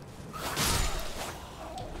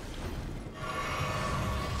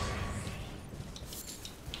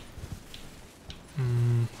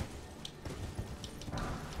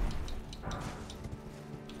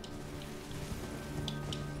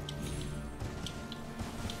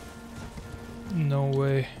 No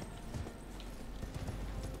way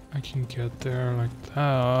I can get there like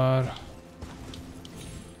that.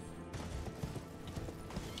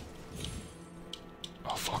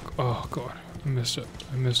 Oh fuck. Oh god. I missed it.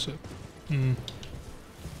 I missed it.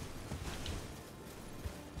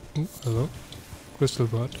 Ooh, hello. Crystal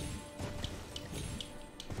bud.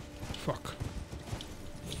 Fuck.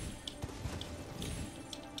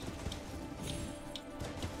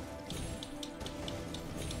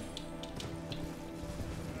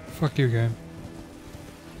 Fuck you, game.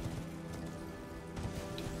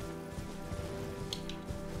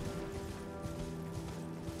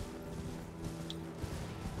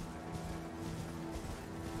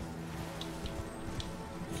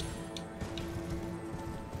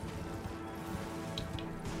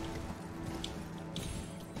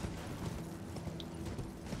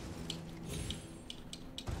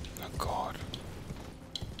 Oh god.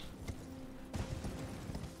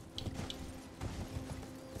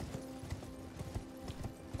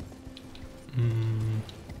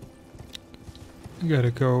 I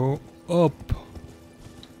gotta go up.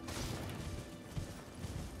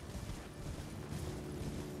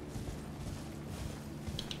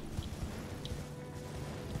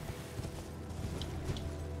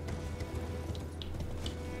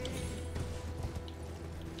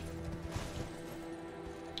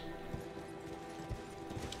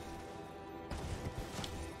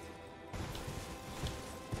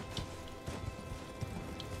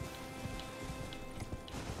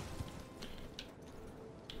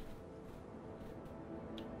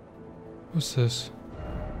 What's this?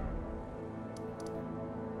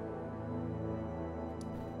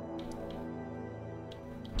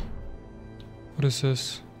 What is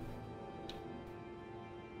this?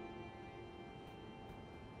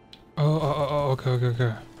 Oh, okay.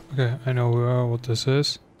 Okay, I know what this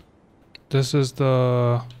is. This is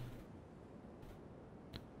the...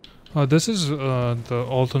 Oh, this is the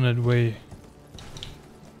alternate way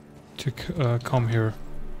to come here.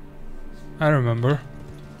 I remember.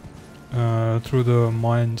 Through the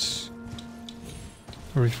mines.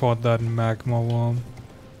 We fought that magma worm.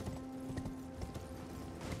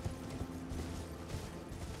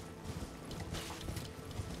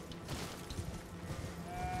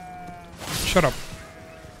 Shut up.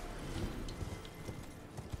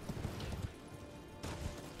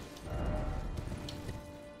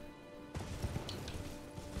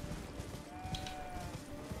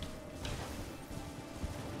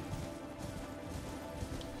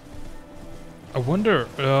 I wonder,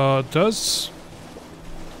 does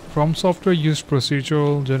From Software use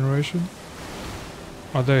procedural generation?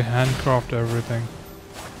 Or they handcraft everything?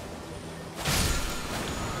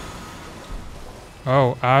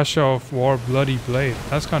 Oh, Ash of War Bloody Blade.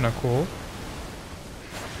 That's kind of cool.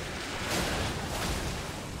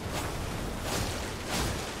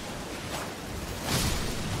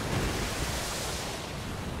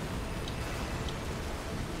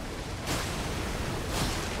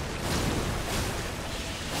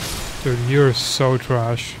 Dude, you're so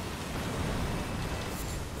trash.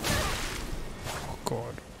 Oh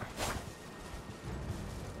god.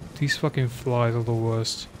 These fucking flies are the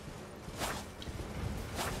worst.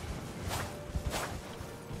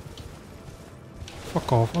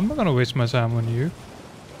 Fuck off, I'm not gonna waste my time on you.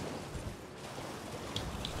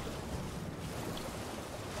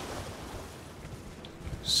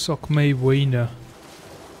 Suck my wiener.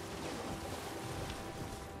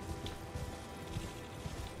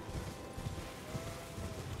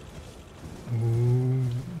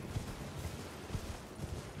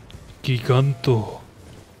 Giganto.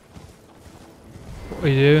 What are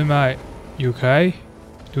you doing, mate? You okay?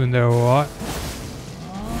 Doing there alright?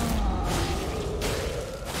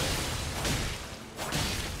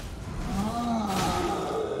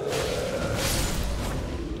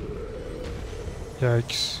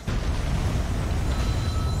 Yikes.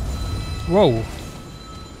 Whoa.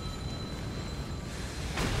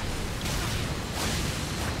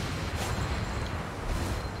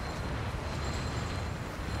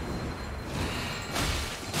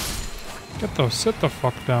 Sit the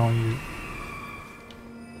fuck down, you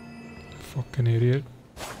fucking idiot.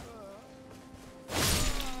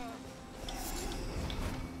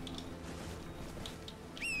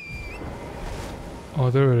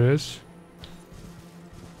 Oh, there it is.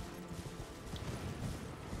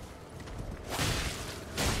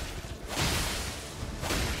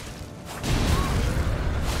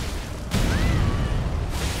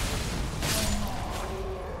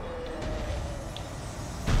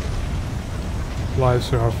 Live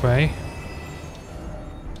survey.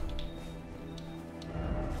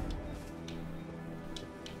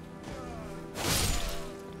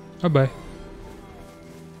 Bye bye.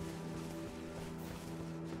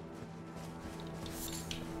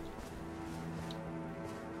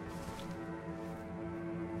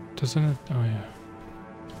 Doesn't it? Oh yeah.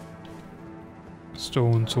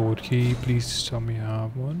 Stone sword key. Please tell me I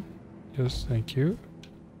have one. Yes, thank you.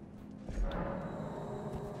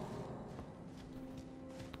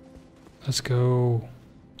 Let's go.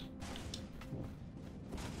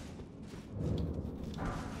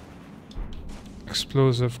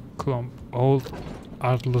 Explosive clump. Old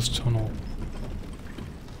Atlas tunnel.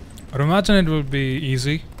 I'd imagine it would be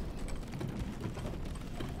easy.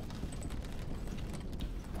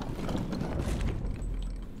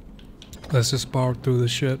 Let's just power through the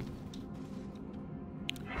shit.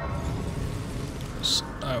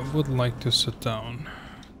 I would like to sit down.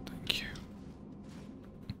 Thank you.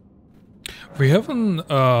 We haven't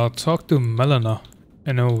talked to Melina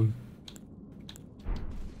in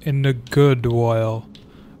a good while.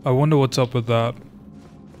 I wonder what's up with that.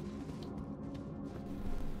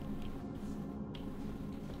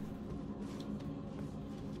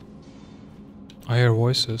 I hear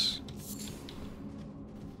voices.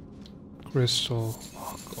 Crystal.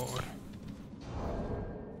 Oh god.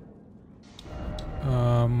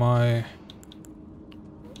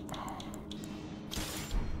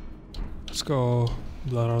 Let's go.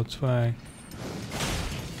 Blood out fang.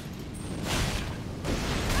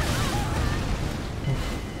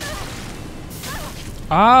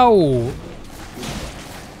 Ow!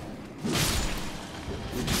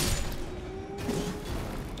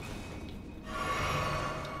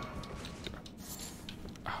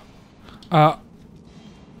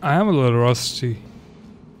 I am a little rusty.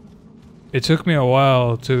 It took me a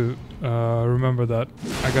while to remember that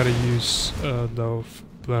I gotta use the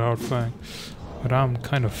blood out fang, but I'm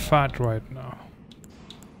kind of fat right now.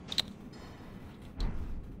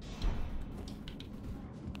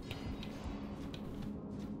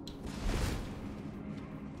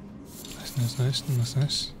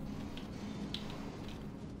 Nice.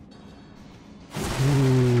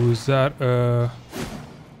 Ooh, is that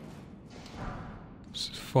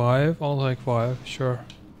 5? I'll take 5, sure.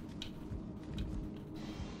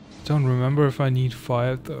 Don't remember if I need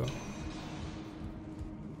 5 though.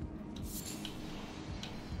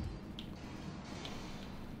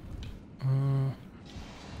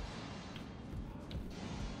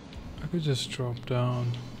 I could just drop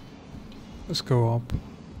down. Let's go up.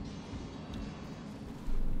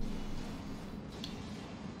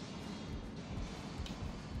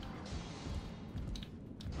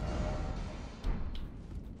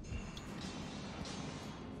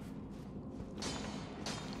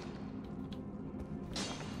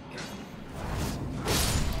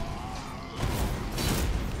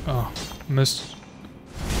 Oh, missed.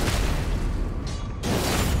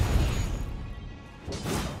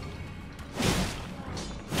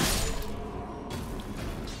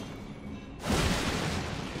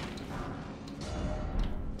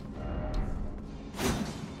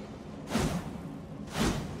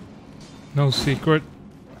 No secret.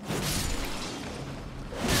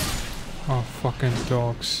 Oh, fucking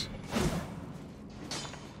dogs.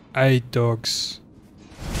 8 dogs.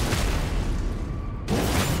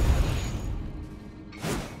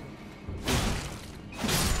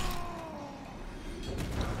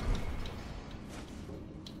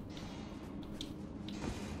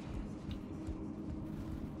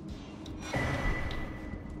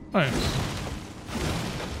 Nice.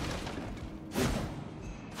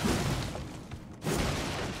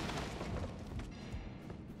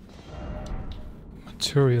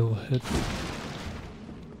 material hit.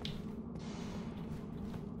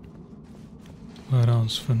 Right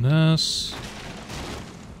ounce finesse.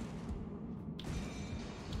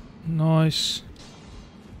 Nice.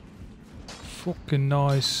 Fucking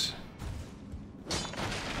nice.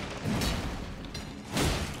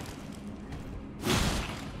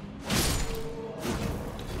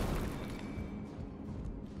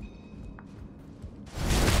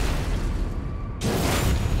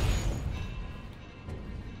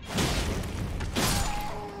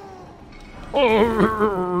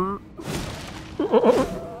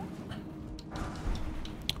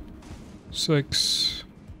 Six.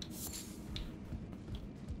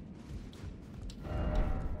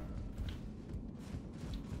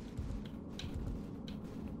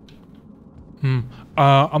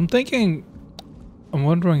 I'm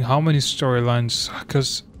wondering how many storylines,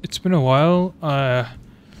 because it's been a while. I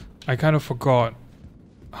kind of forgot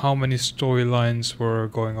how many storylines were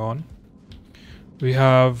going on. We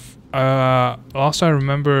have, last I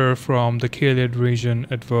remember from the Kaliad region,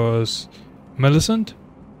 it was Millicent,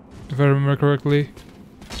 if I remember correctly.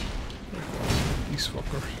 These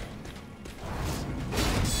fuckers.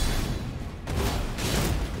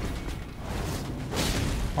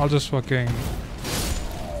 I'll just fucking...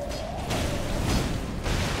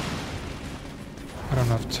 I don't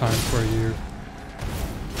have time for you.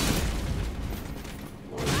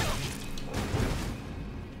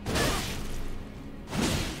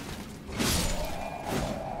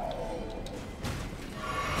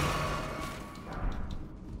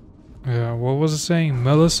 Yeah, what was it saying?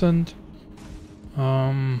 Millicent?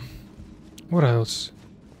 What else?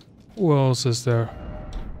 Who else is there?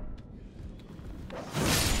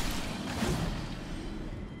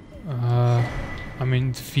 I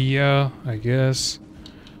mean, FIA, I guess.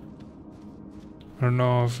 I don't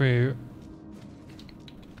know if we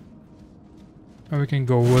can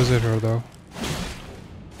go visit her though.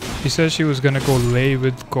 She said she was gonna go lay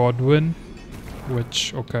with Godwin,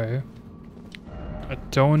 which, okay. I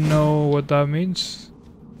don't know what that means.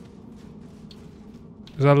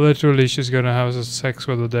 Is that literally she's gonna have sex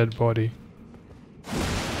with a dead body?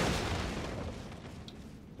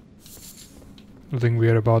 Nothing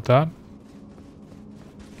weird about that.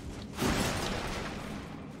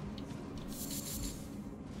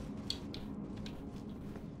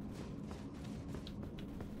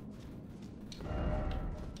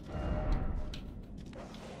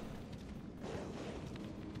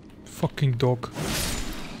 Fucking dog.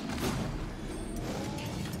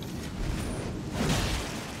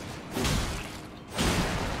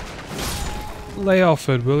 Lay off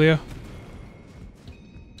it, will ya?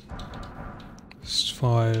 It's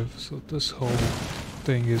 5, so this whole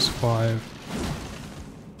thing is 5.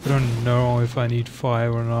 I don't know if I need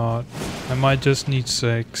 5 or not. I might just need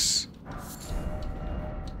 6.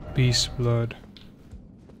 Beast blood.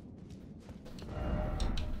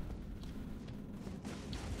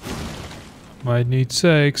 Might need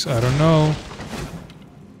 6, I don't know.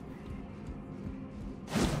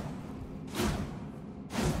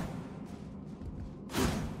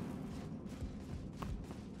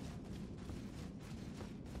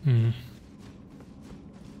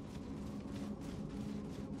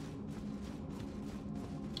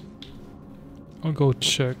 I'll go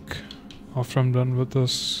check after I'm done with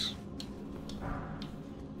this.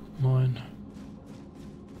 Mine.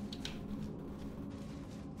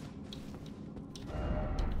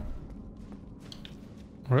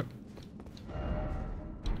 Right.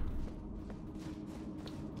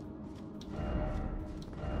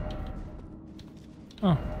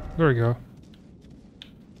 Oh, there we go.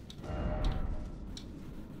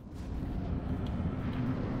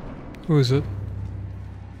 Who is it?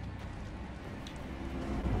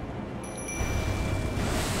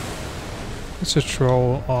 It's a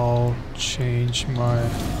troll. I'll change my...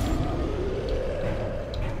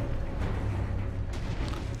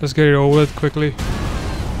 Let's get it over with quickly.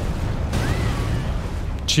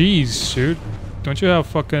 Jeez, dude. Don't you have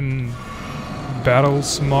fucking battle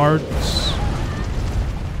smarts?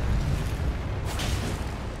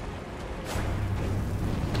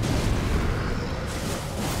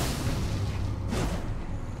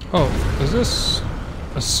 Oh, is this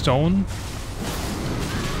a stone?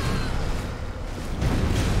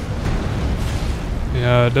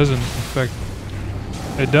 Yeah, it doesn't affect...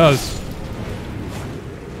 It does.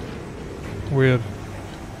 Weird.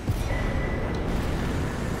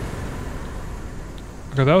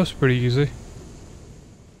 Okay, that was pretty easy.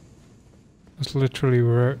 It's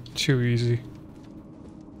literally too easy.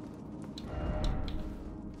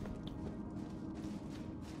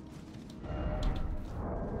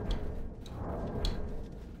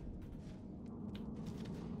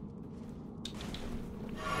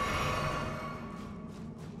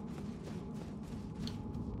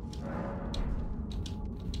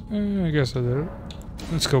 I guess I did.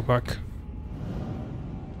 Let's go back.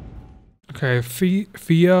 Okay,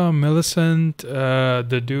 FIA, Millicent,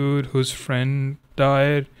 the dude whose friend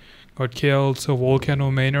died, got killed, so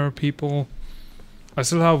Volcano Manor people. I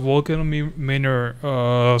still have Volcano Manor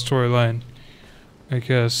storyline, I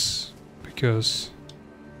guess, because...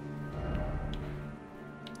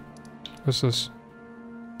 What's this?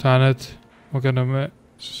 Tanit, Volcano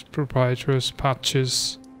Proprietress,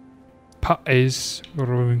 Patches, Patties,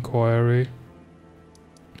 Inquiry.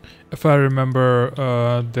 If I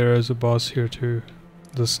remember, there is a boss here too.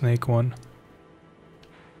 The snake one.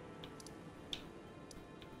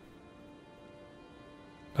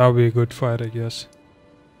 That would be a good fight, I guess.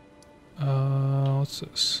 What's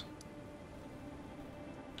this?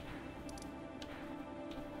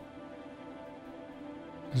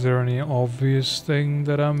 Is there any obvious thing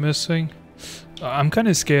that I'm missing? I'm kind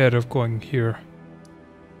of scared of going here.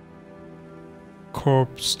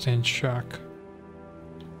 Corpse Stench Shack.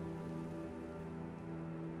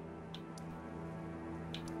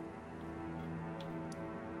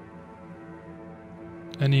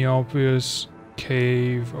 Any obvious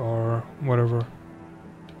cave or whatever,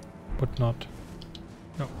 but not.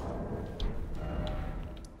 No.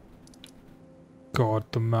 God,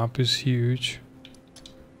 the map is huge.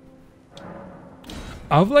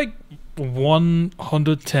 I have like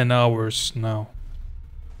 110 hours now.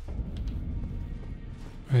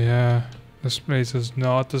 Yeah, this place is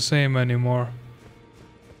not the same anymore.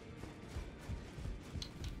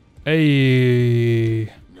 Hey.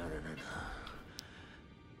 No.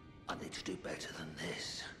 I need to do better than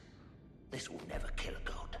this. This will never kill a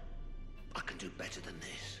god. I can do better than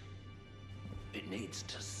this. It needs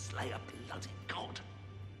to slay a bloody god.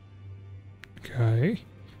 Okay.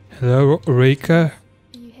 Hello, Rika.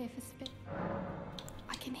 Are you here for spit?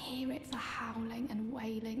 I can hear it for howling and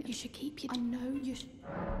wailing. You should keep your... I know you should...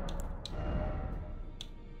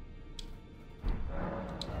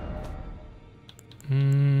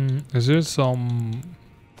 Is there some...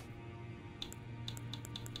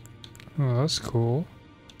 Oh, that's cool.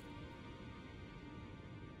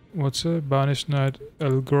 What's it? Banished Knight,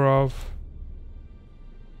 Elgrave,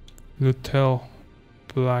 Lutel,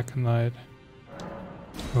 Black Knight.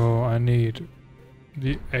 Oh, I need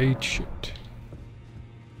the 8 shit.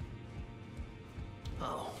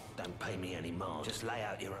 Oh, don't pay me any more. Just lay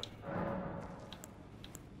out your...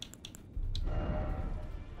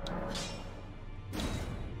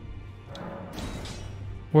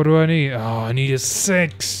 What do I need? Oh, I need a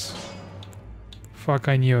 6. Fuck,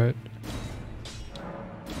 I knew it.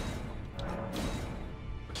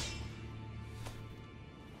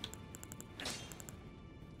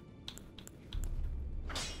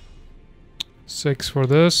 Six for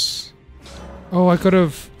this. Oh, I could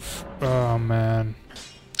have. Oh man.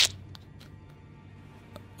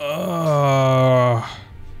 I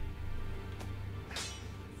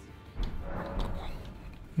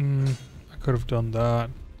could have done that.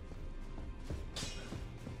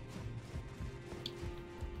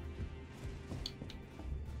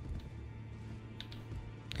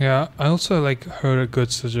 Yeah, I also like heard a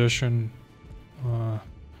good suggestion.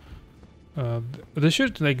 They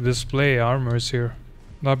should like display armors here.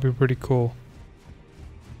 That'd be pretty cool.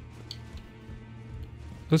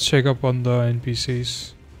 Let's check up on the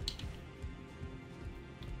NPCs.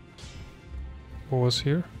 What was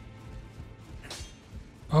here?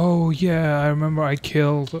 Oh yeah, I remember I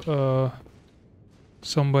killed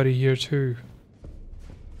somebody here too.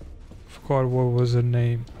 Forgot what was her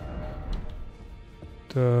name.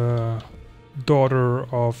 The daughter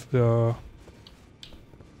of the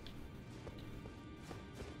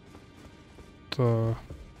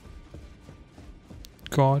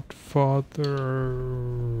Godfather.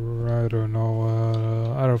 I don't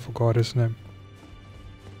know. I don't forgot his name.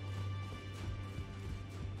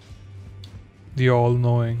 The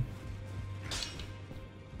all-knowing.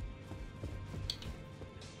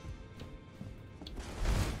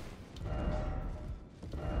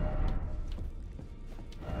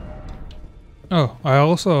 Oh, I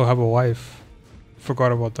also have a wife.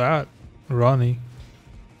 Forgot about that. Ronnie.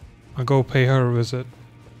 I'll go pay her a visit.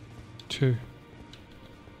 Too.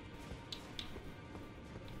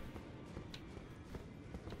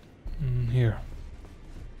 Here.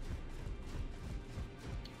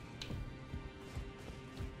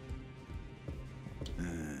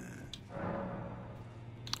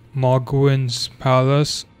 Mogwin's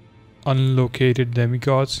Palace. Unlocated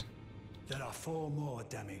demigods. There are 4 more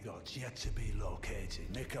demigods yet to be located.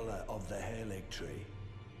 Nicola of the Halig Tree,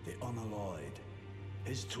 the Unalloyed,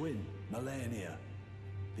 his twin, Melania,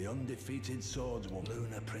 the undefeated swordswoman,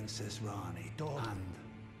 Luna Princess Rani, and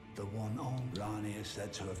The one on Rani is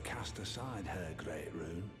said to have cast aside her great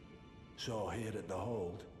rune. So here at the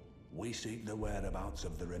Hold, we seek the whereabouts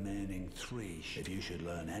of the remaining 3. If you should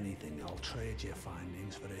learn anything, I'll trade your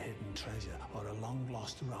findings for a hidden treasure or a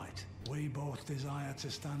long-lost right. We both desire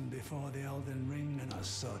to stand before the Elden Ring, and as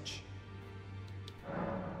such...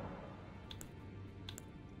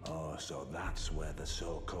 Oh, so that's where the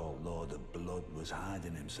so-called Lord of Blood was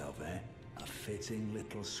hiding himself, eh? A fitting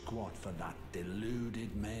little squat for that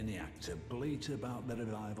deluded maniac to bleat about the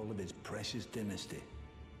revival of his precious dynasty.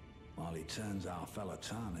 While he turns our fella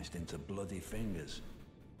Tarnished into bloody fingers,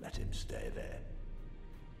 let him stay there.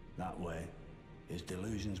 That way, his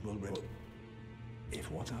delusions will if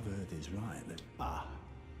what I've heard is right, then...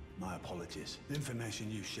 my apologies. The information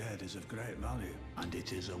you shared is of great value. And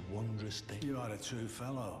it is a wondrous thing. You are a true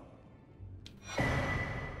fellow.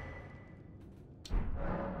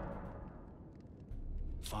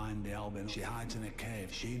 Find the Albin. She hides in a cave.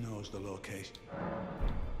 She knows the location.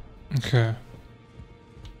 Okay.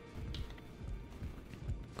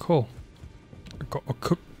 Cool. I got a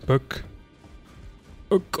cookbook.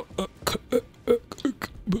 I got a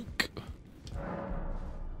cookbook.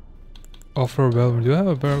 Offer a bell. Do you have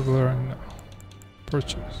a burglar and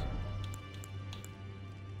purchase?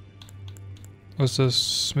 What's this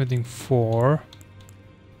smithing for?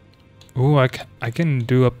 Ooh, I can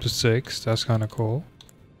do up to 6. That's kind of cool.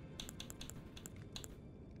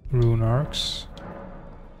 Rune arcs.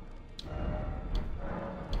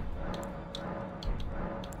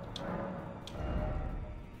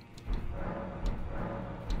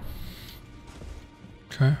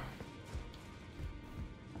 Okay.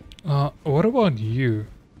 What about you?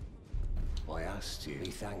 I asked you,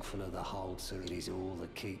 be thankful of the Hold, so it is all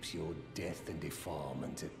that keeps your death and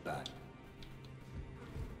defilement at bay.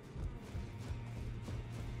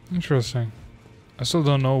 Interesting. I still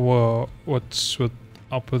don't know what's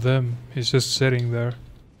up with him. He's just sitting there.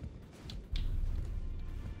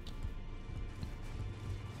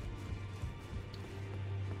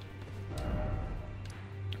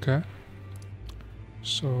 Okay.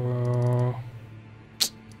 So...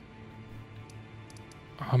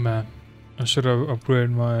 oh man. I should have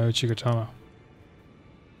upgraded my Uchigatama.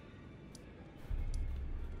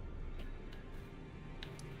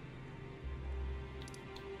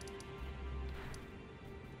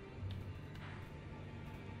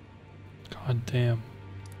 God damn.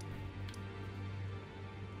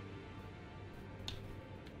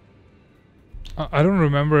 I don't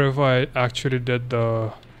remember if I actually did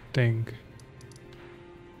the thing.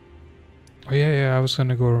 Oh yeah, I was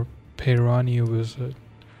gonna go pay Rani a visit.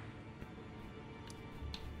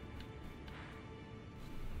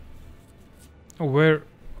 Where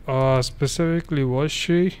specifically was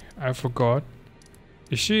she? I forgot.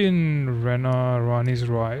 Is she in Rani's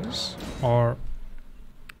Rise? Or...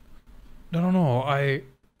 I don't know, I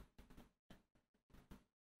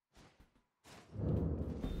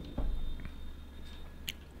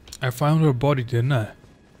found her body, didn't I?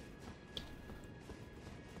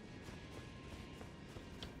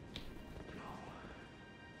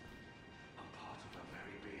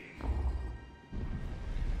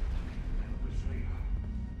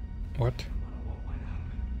 What?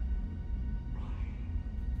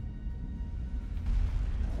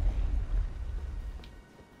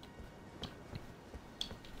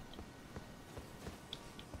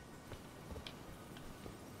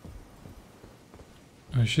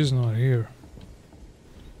 Oh, she's not here.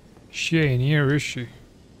 She ain't here, is she?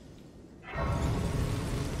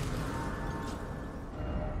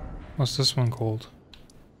 What's this one called?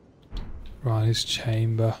 Rani's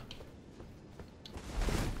Chamber.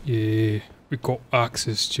 Yeah, we got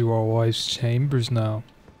access to our wife's chambers now.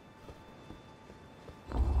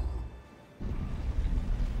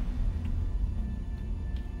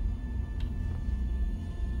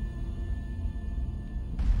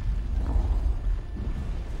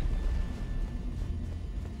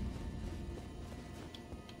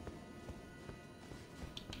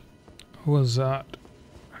 Who was that?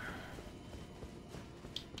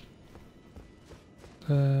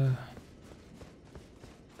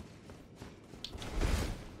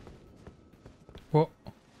 What?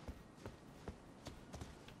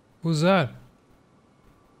 Who's that?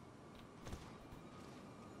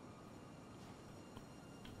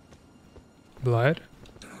 Blood?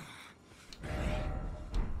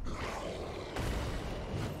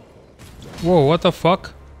 Whoa, what the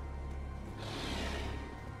fuck?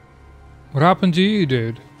 What happened to you,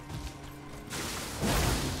 dude?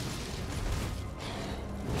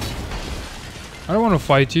 I don't want to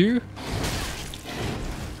fight you.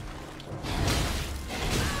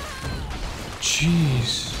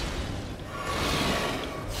 Jeez.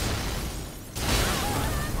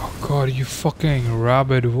 God, you fucking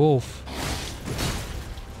rabid wolf.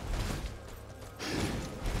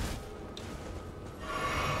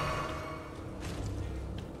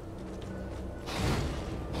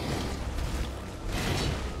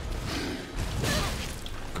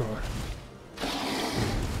 God.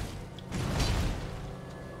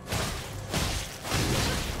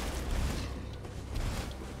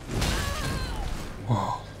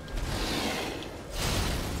 Whoa.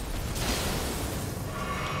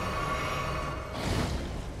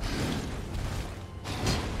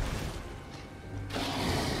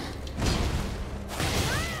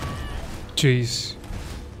 Jeez.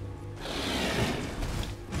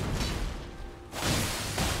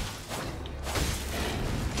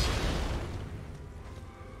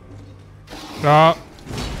 Ah.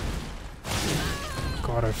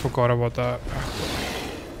 God, I forgot about that.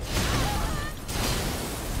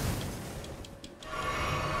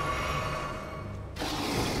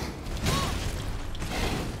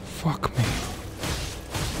 Fuck me.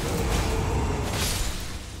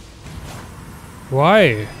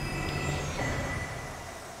 Why?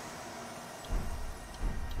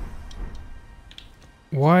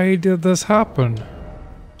 Why did this happen?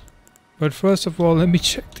 But first of all, let me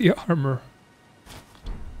check the armor.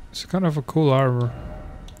 It's kind of a cool armor.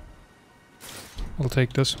 I'll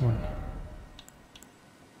take this one.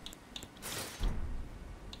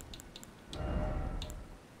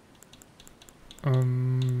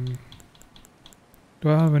 Do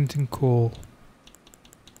I have anything cool?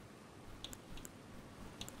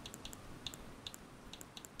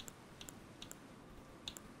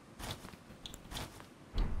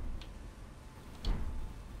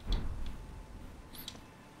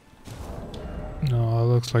 No, that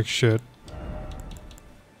looks like shit.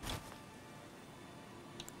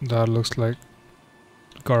 That looks like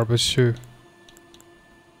garbage shoe.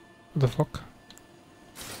 What the fuck?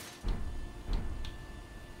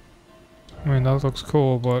 I mean, that looks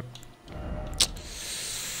cool, but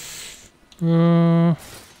no.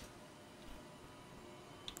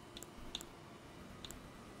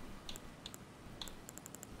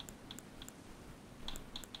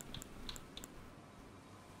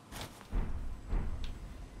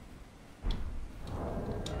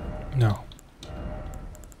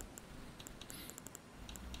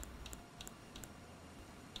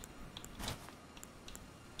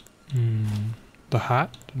 The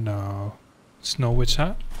hat? No. Snow Witch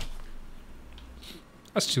hat?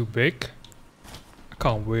 That's too big. I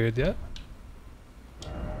can't wear it yet.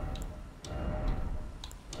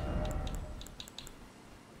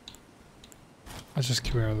 I'll just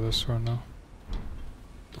keep wearing this right now.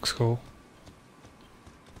 Looks cool.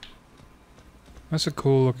 That's a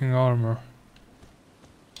cool looking armor.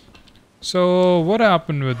 So, what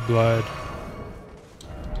happened with blood?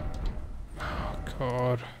 Oh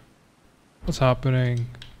god. What's happening?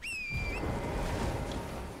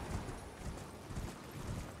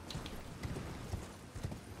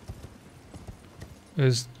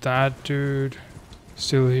 Is that dude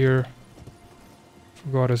still here?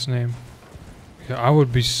 Forgot his name. Yeah, I would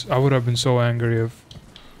have been so angry if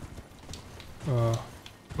oh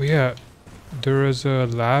yeah, there is a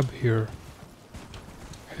lab here.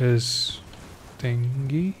 His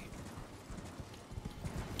thingy?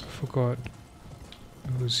 I forgot.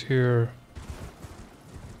 It was here.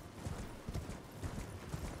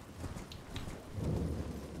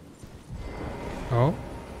 Oh?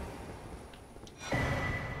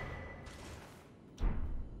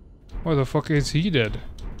 Why the fuck is he dead?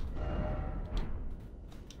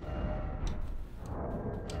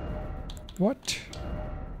 What?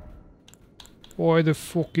 Why the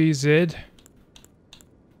fuck is it?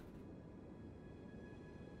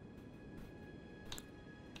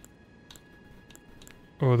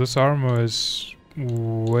 Oh, this armor is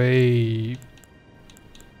way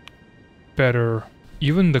better.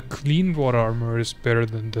 Even the clean water armor is better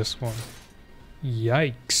than this one.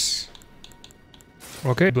 Yikes.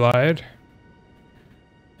 Okay, Blythe.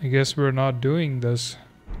 I guess we're not doing this.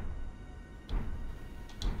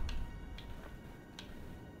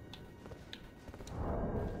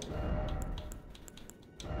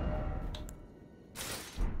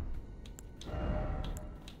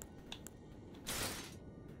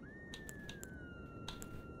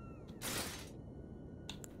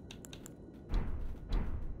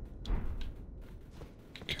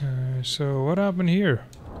 Okay, so what happened here?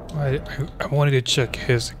 I wanted to check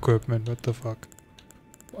his equipment. What the fuck?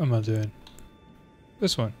 What am I doing?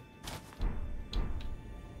 This one.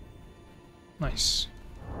 Nice.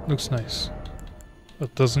 Looks nice.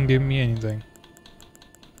 But doesn't give me anything.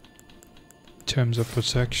 In terms of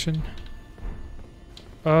protection.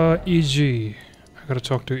 EG. I gotta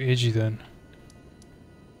talk to AG then.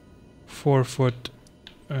 4 foot.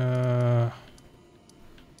 Oh,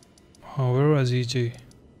 where was EG?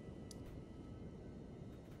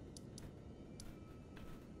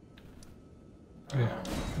 Yeah,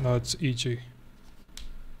 no, it's EG.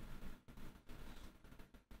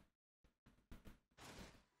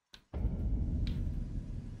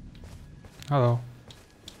 Hello.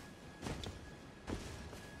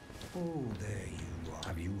 Oh, there you are.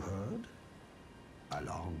 Have you heard?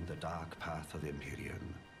 Along the dark path of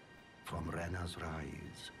Empyrean, from Rena's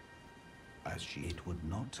rise, as she it would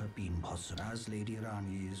not have been possible as Lady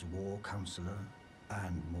Rani's war counselor,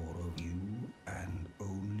 and more of you, and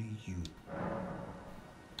only you.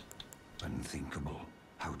 Unthinkable.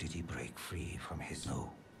 How did he break free from his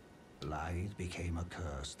no? Blythe became a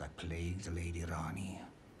curse that plagued Lady Rani.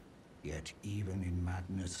 Yet even in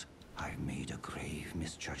madness, I've made a grave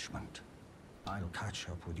misjudgment. I'll catch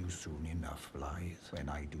up with you soon enough, Blythe. When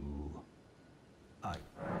I do,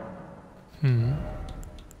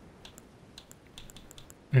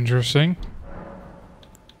 Interesting.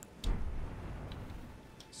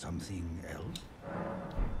 Something else?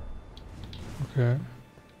 Okay.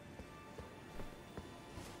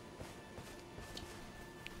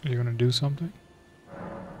 Are you gonna do something?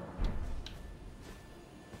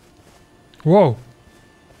 Whoa!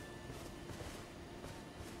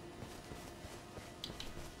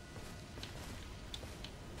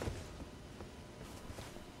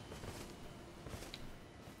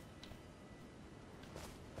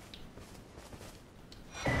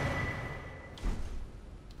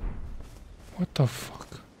 What the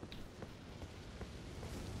fuck?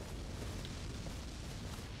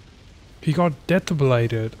 He got death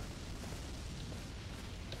blighted.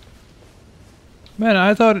 Man,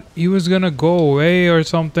 I thought he was gonna go away or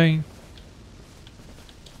something.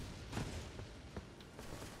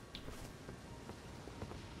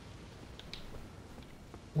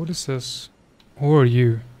 What is this? Who are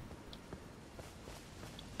you?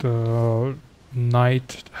 The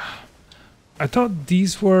knight. I thought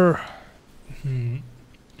these were...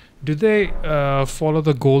 Did they follow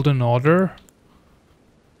the Golden Order?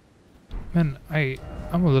 Man,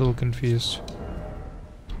 I'm a little confused.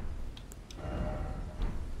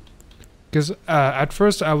 Because at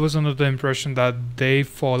first I was under the impression that they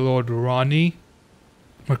followed Rani,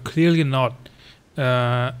 but clearly not.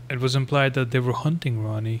 It was implied that they were hunting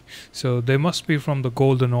Rani, so they must be from the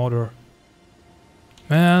Golden Order.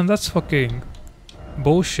 Man, that's fucking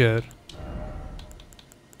bullshit.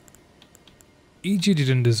 EG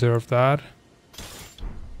didn't deserve that.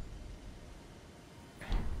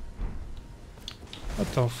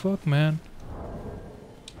 What the fuck, man?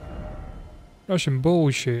 Russian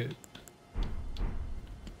bullshit.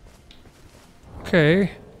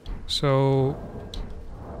 Okay, so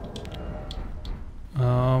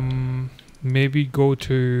maybe go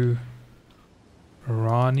to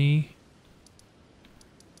Rani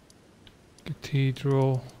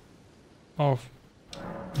Cathedral of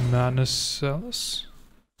Manisalis.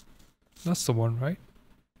 That's the one, right?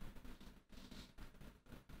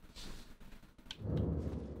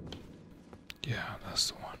 Yeah,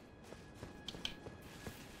 that's the one.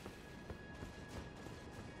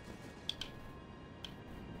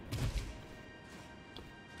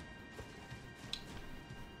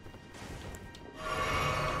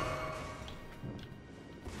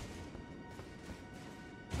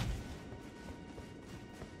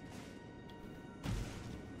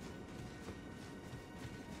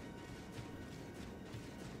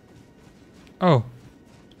 Oh,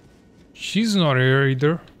 she's not here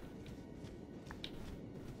either.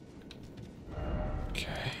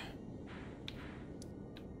 Okay.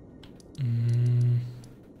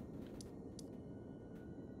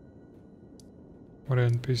 What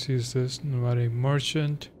NPC is this? Nobody.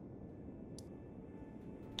 Merchant.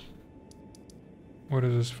 What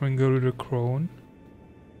is this? Fingerooter Crone.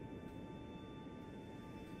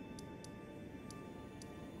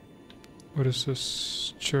 What is this?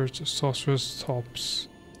 Church Sorceress Tops.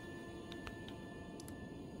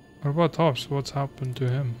 What about Tops? What's happened to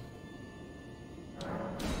him?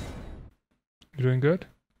 You doing good?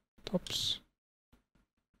 Tops.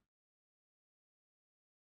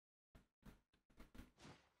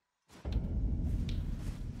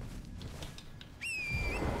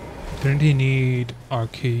 Didn't he need our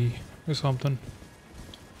key or something?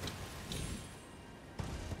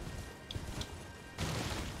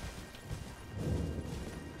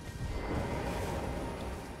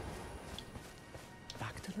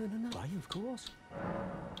 Why, of course.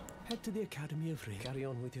 Head to the Academy of Free. Carry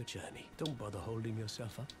on with your journey. Don't bother holding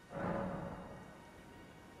yourself up.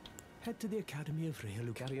 Head to the Academy of Free.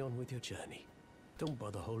 Carry on with your journey. Don't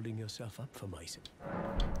bother holding yourself up for my sake.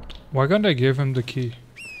 Why can't I give him the key?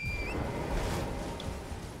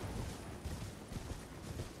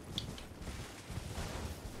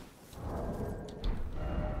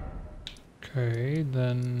 Okay,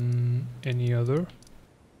 then any other?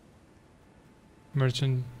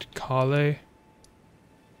 Merchant Kale.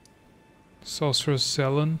 Sorceress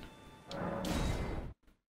Selen.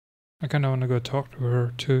 I kinda wanna go talk to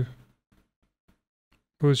her too.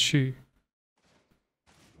 Who is she?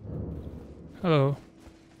 Hello.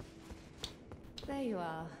 There you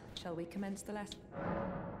are. Shall we commence the lesson?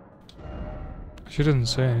 She didn't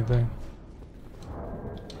say anything.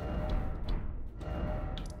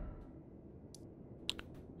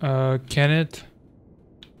 Kenneth.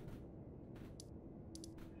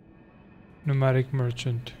 Nomadic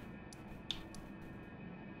merchant.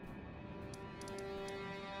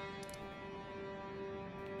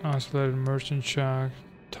 Isolated merchant shack.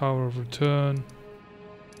 Tower of return.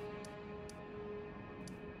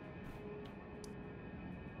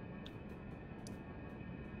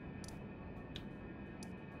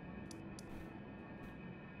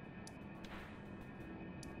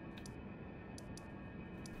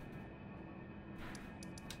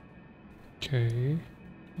 Okay,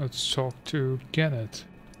 let's talk to Kenneth.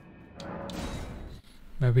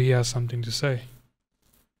 Maybe he has something to say.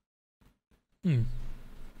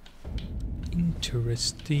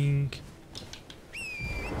 Interesting.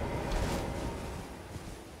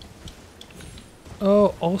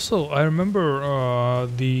 Oh, also, I remember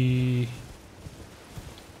the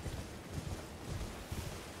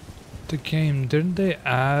game. Didn't they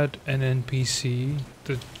add an NPC,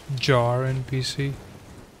 the jar NPC?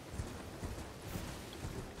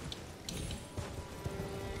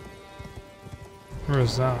 Where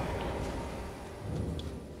is that?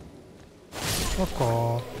 Fuck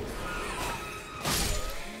off.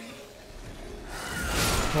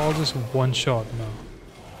 We're all just one shot now.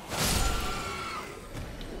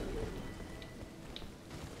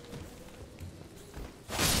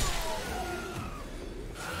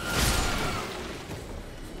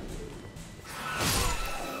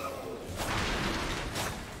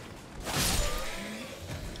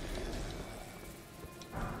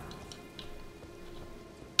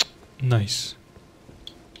 Nice.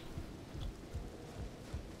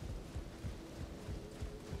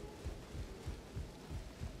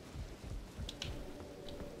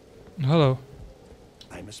 Hello.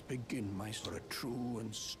 I must begin my for a true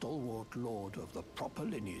and stalwart lord of the proper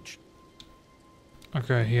lineage.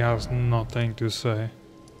 Okay, he has nothing to say.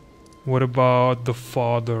 What about the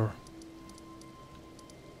father?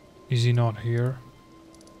 Is he not here?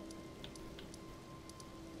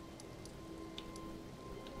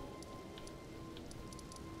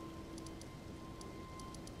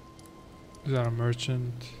 Is that a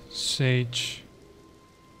merchant? Sage.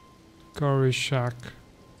 Curry shack.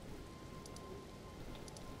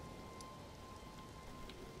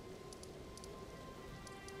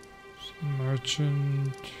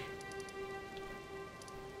 Merchant.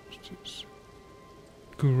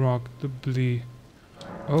 Gurok the Blee.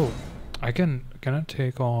 Oh, can I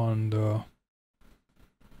take on the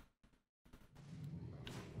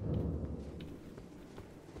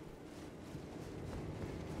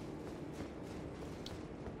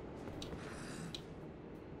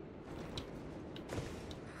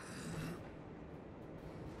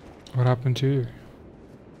What happened to you?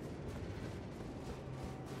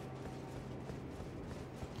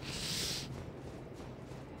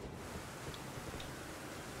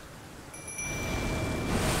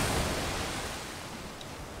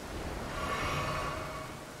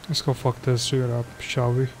 Let's go fuck this shit up,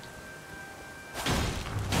 shall we?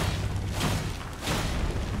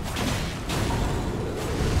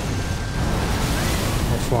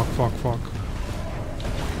 Oh fuck.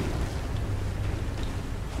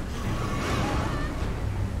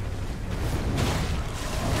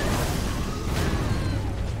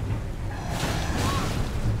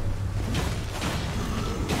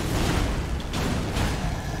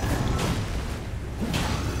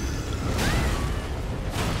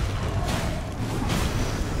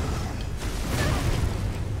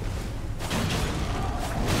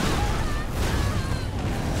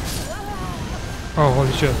 Oh,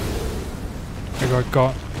 holy shit. I got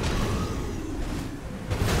caught.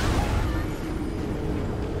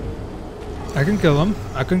 I can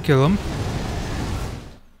kill him.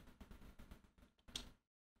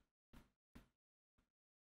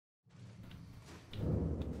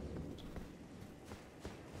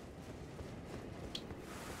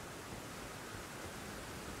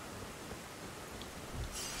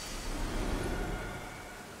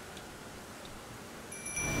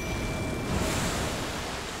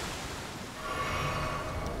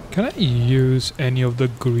 Can I use any of the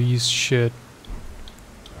grease shit?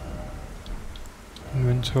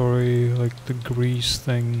 Inventory, like the grease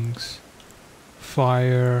things.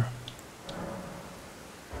 Fire.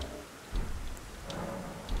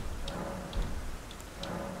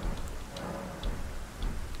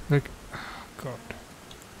 Like, oh God.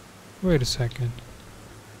 Wait a second.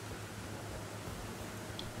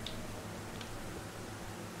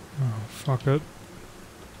 Oh, fuck it.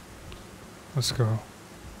 Let's go.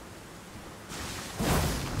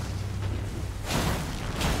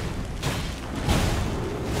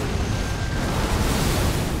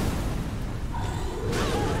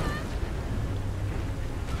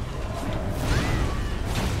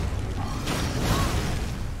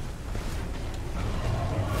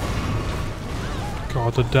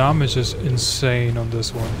 God, the damage is insane on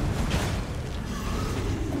this one.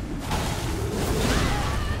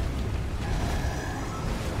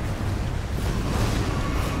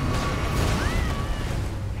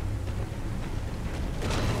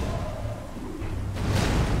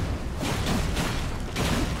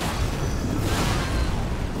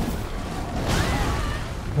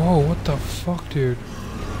 Whoa, what the fuck, dude?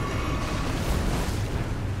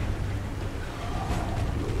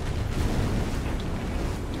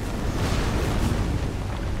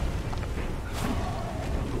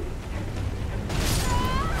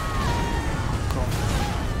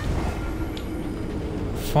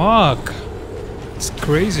 Fuck! It's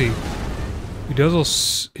crazy. He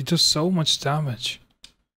does so much damage.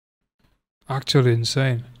 Actually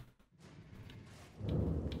insane.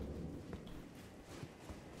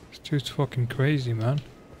 This dude's fucking crazy, man.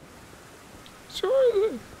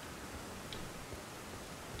 Seriously.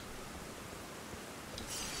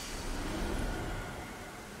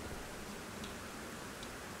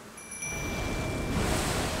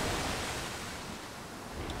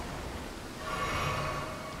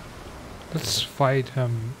 Let's fight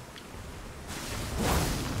him.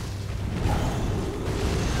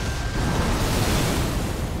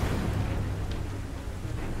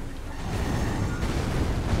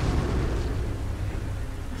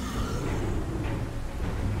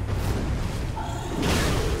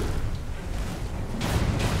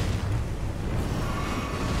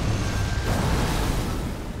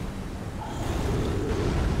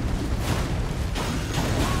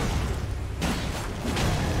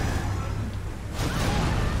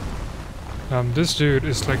 This dude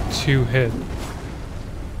is like 2 hit.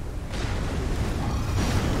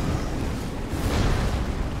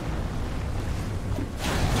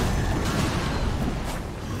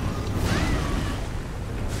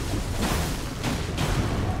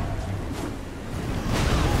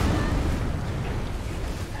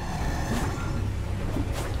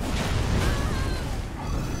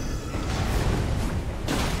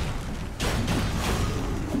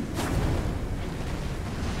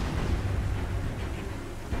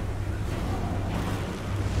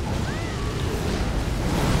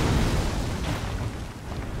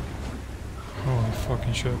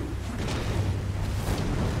 Fucking shit.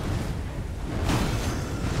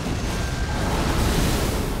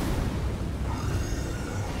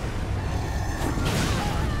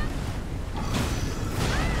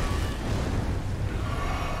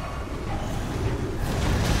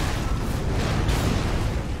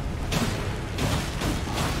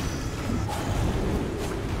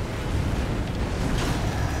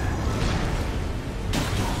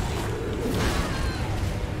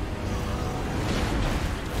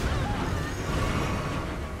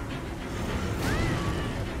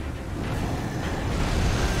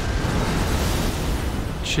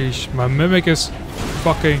 Sheesh, my mimic is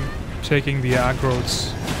fucking taking the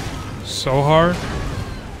aggro's so hard.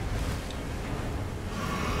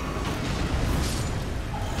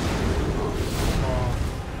 Oh.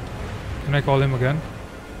 Can I call him again?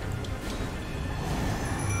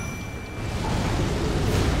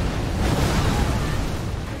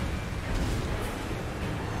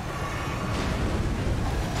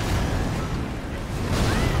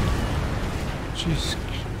 Jeez.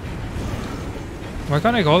 Why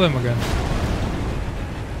can't I call them again?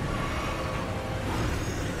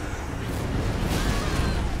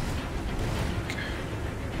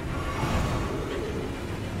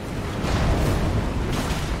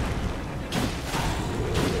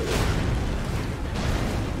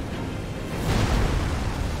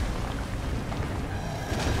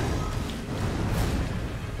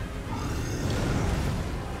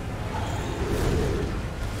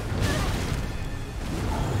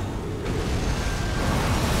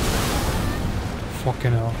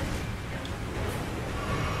 Fucking hell.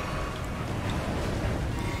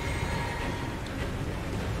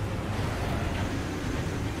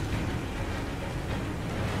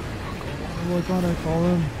 Why can't I call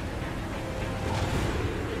him?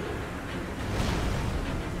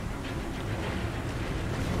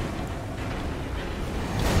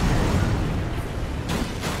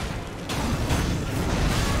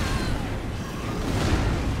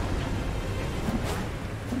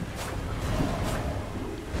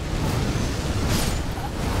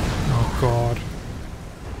 Oh God.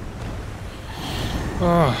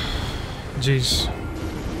 Ah, jeez.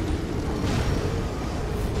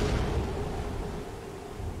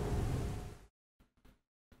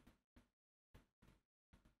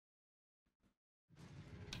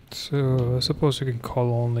 So I suppose you can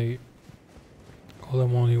call them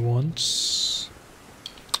only once.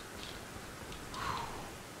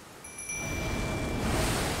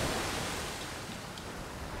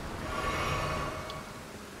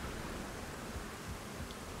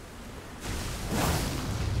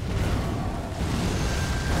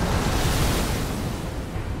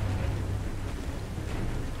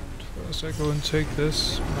 First I go and take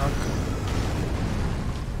this back.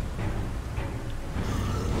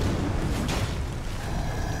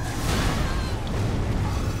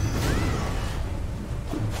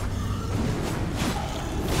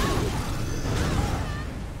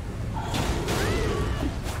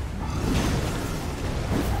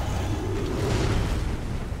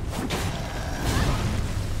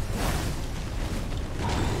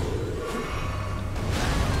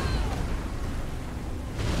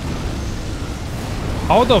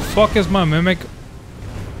 How the fuck is my mimic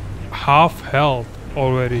half health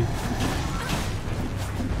already?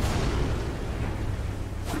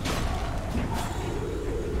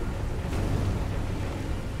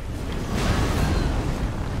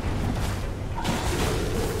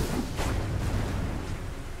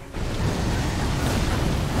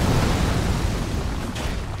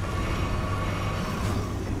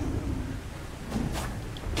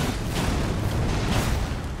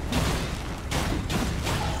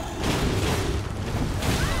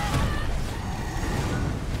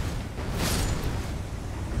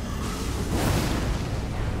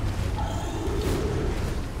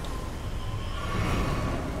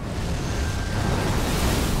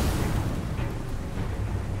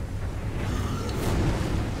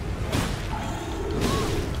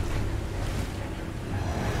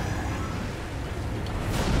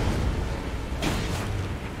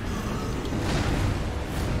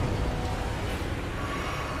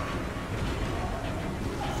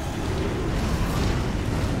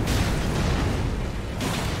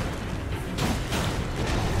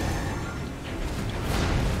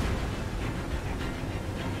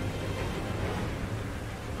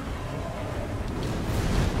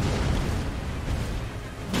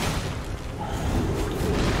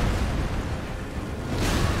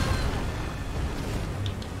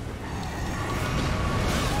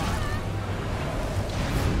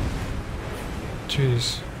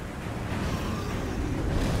 Jeez.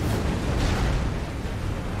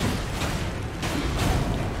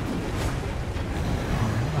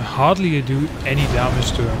 I hardly do any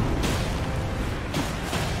damage to him.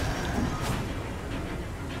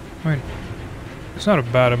 I mean, it's not a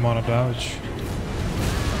bad amount of damage.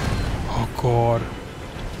 Oh God.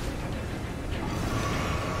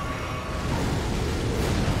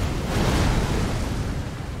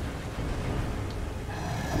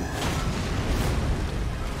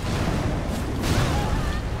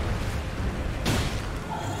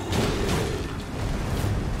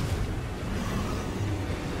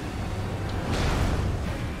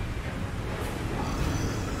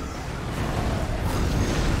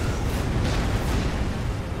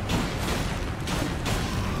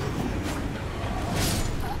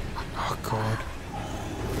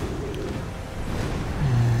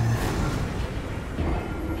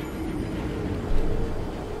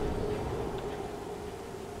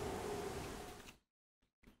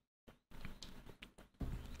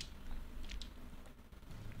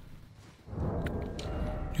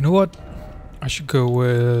 You know what? I should go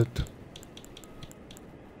with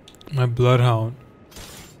my bloodhound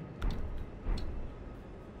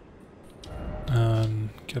and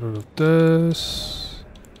get rid of this.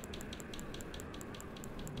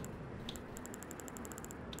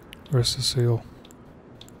 Where's the seal?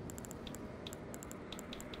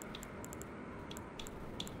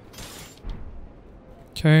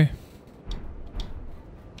 Okay.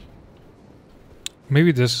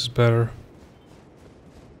 Maybe this is better.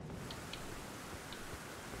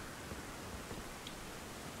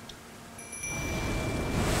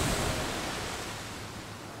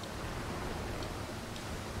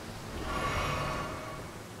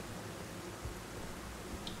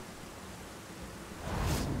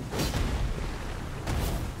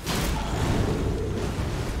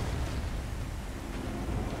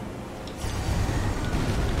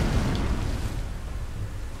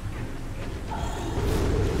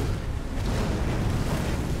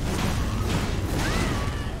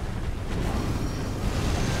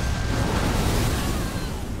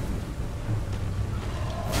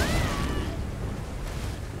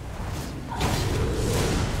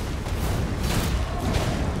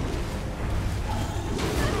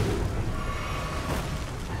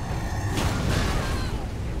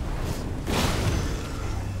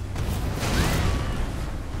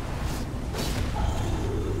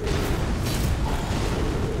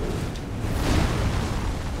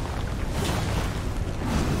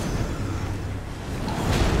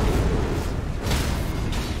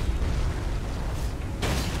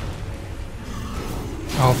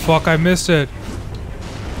 Oh fuck, I missed it.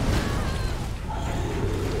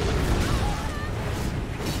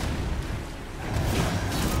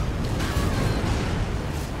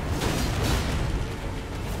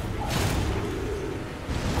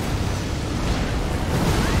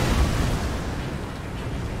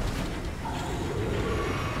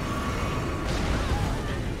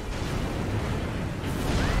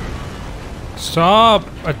 Stop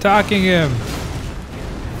attacking him.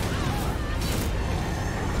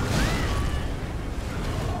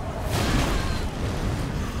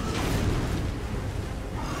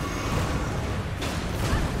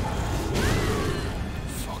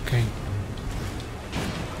 Fucking.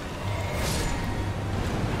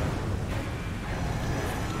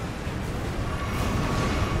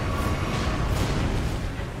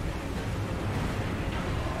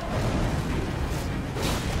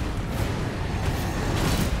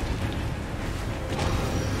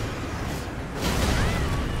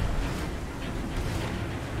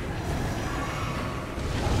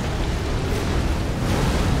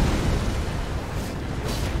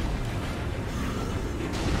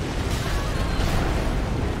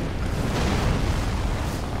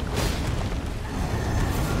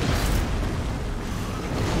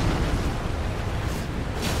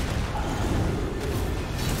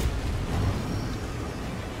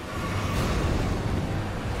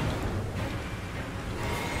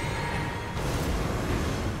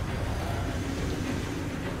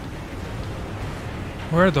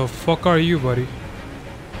 Where the fuck are you, buddy?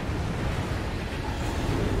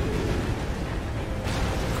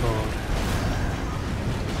 God.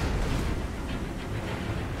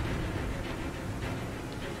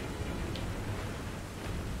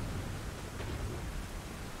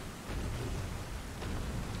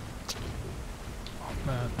 Oh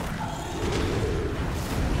man.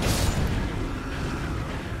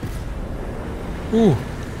 Ooh.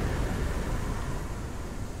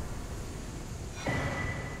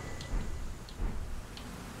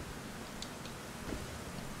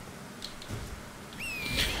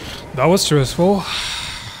 That was stressful.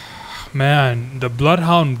 Man, the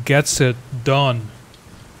Bloodhound gets it done.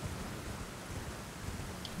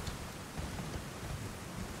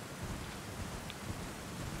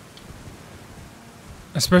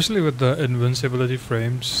 Especially with the invincibility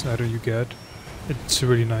frames that you get. It's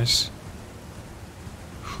really nice.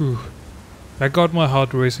 Whew. That got my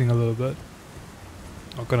heart racing a little bit.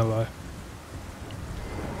 Not gonna lie.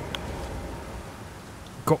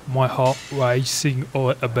 Got my heart racing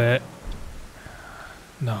a bit.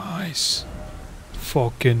 Nice.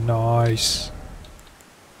 Fucking nice.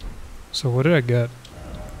 So what did I get?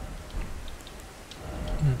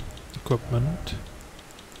 Equipment.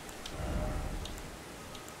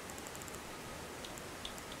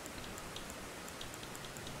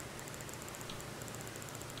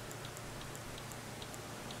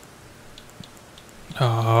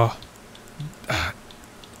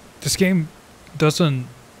 This game doesn't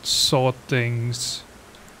sort things.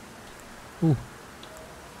 Ooh.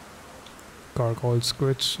 Gargoyle,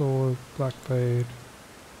 Squid Sword, Black Blade.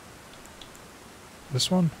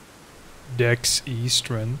 This one? Dex E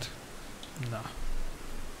Strength. Nah.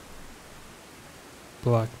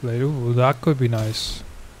 Black Blade. Ooh, that could be nice.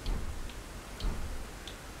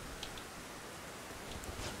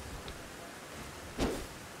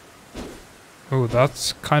 Oh,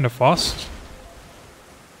 that's kind of fast.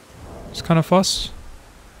 It's kind of fast.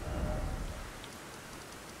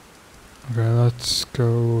 Okay, let's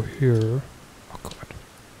go here. Oh god.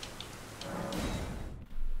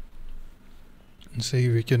 And see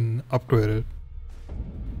if we can upgrade it.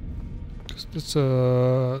 'Cause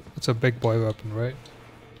it's a big boy weapon, right?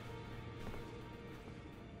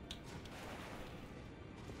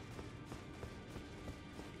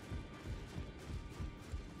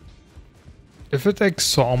 If it takes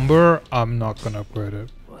somber, I'm not gonna upgrade it.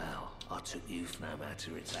 Well, I took youth no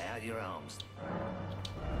matter it's out your arms.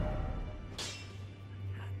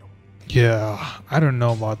 Yeah, I don't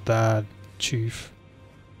know about that, Chief.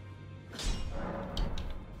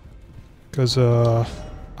 Because I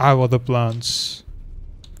have other plans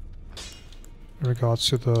in regards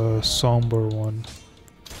to the somber one.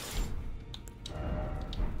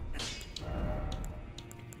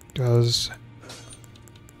 Because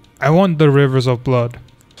I want the Rivers of Blood.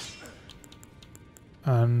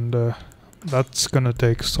 And that's gonna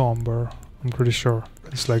take somber, I'm pretty sure.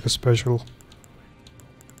 It's like a special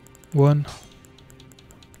one.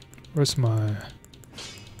 Where's my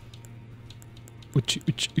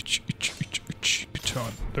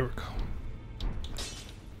guitar? There we go.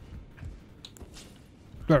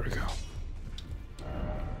 There we go.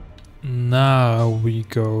 Now we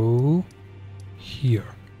go here.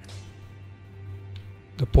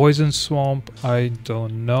 The poison swamp, I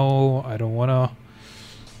don't know. I don't wanna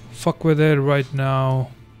fuck with it right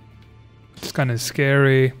now. It's kind of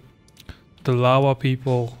scary. The lava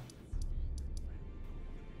people.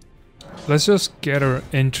 Let's just get our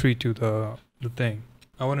entry to the thing.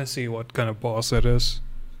 I want to see what kind of boss it is.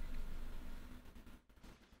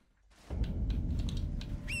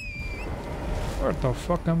 Where the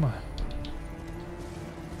fuck am I?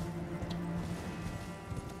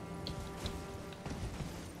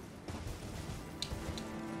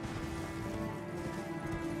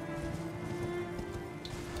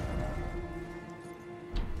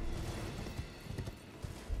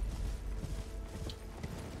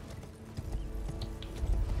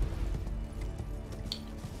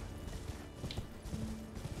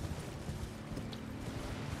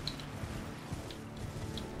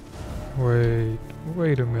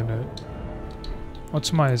 Wait a minute.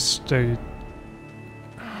 What's my estate?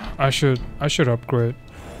 I should upgrade.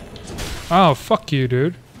 Oh, fuck you,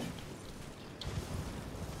 dude.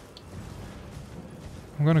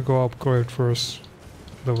 I'm gonna go upgrade first.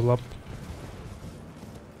 Level up.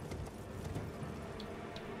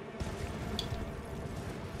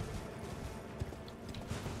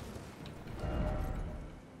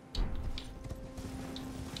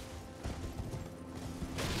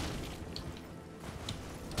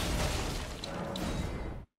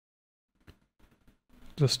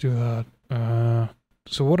 Let's do that.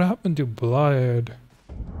 So what happened to Blood?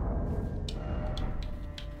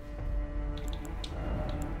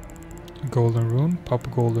 Golden rune, pop a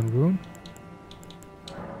golden rune.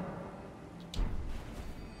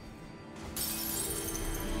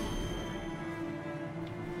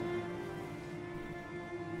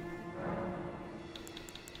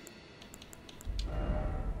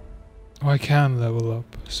 Oh, I can level up.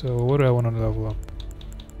 So what do I want to level up?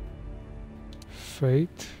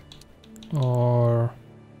 Fate or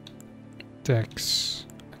Dex.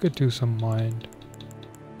 I could do some mind.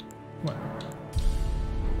 What?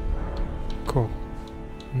 Cool.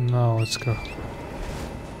 Now let's go.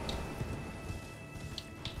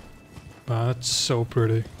 Wow, that's so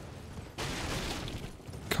pretty.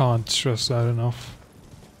 Can't stress that enough.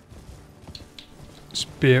 It's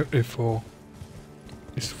beautiful.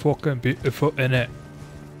 It's fucking beautiful, innit?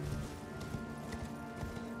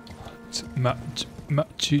 It's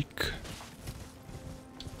magic.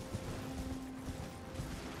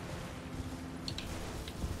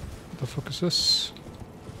 What the fuck is this?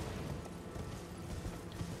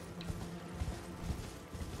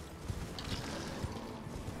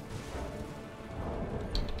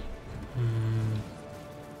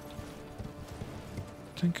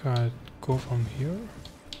 I think I'd go from here.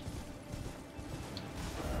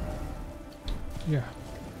 Yeah.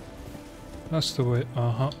 That's the way.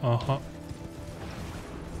 Oh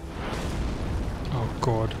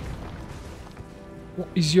god. What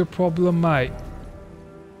is your problem, mate?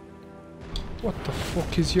 What the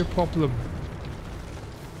fuck is your problem?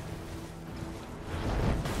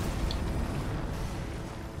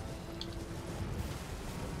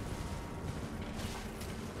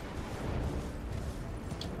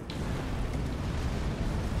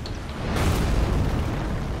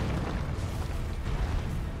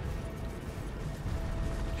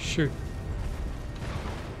 Shoot.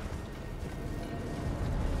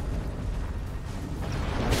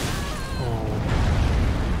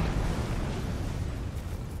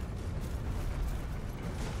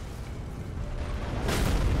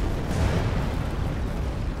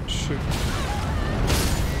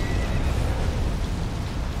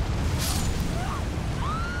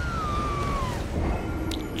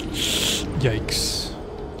 Yikes.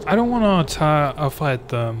 I don't want to fight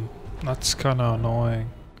them. That's kind of annoying.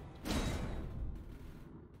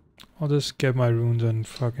 I'll just get my runes and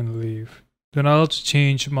fucking leave. Then I'll just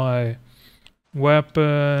change my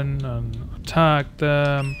weapon and attack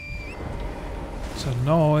them. It's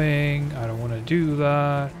annoying. I don't want to do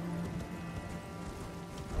that.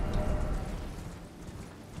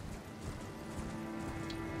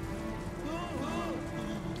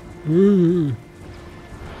 Ooh.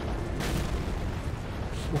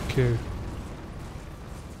 Fuck you.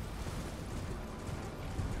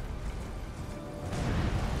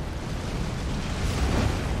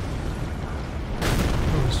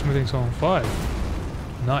 Oh, smithing zone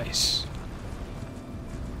 5. Nice.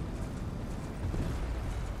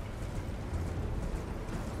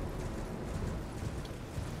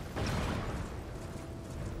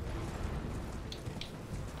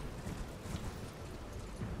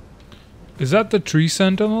 Is that the tree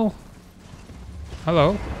sentinel?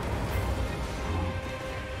 Hello?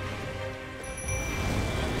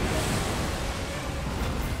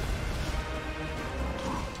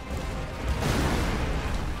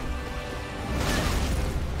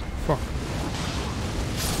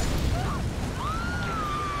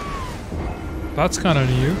 That's kind of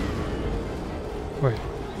new. Wait.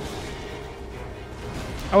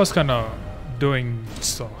 I was kind of doing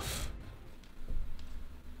stuff.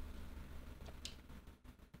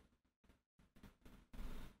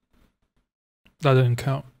 That didn't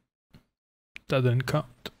count. That didn't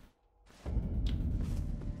count.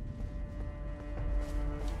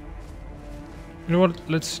 You know what?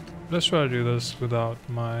 Let's try to do this without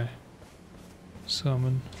my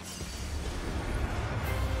summon.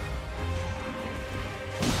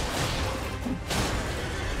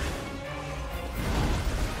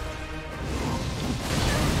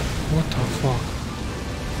 What the fuck?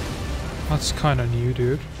 That's kinda new,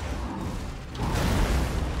 dude.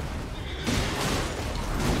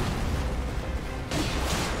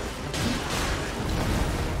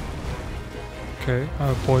 Okay,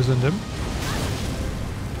 I poisoned him.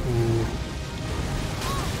 Ooh.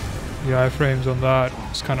 The iframes on that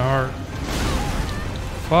is kinda hard.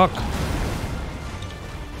 Fuck.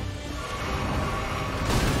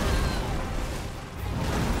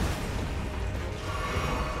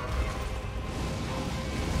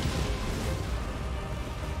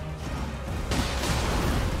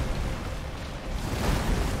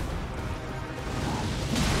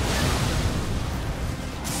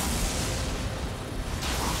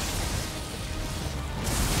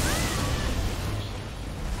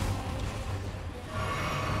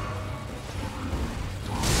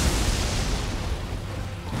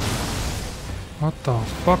 What the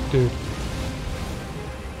fuck, dude?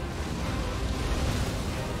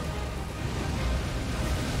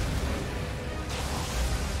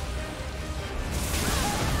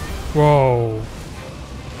 Whoa.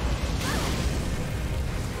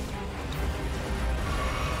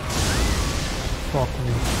 Fuck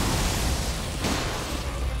me.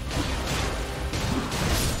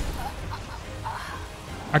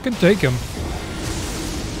 I can take him.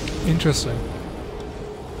 Interesting.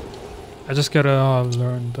 I just gotta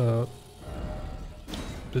learn the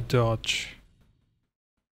dodge.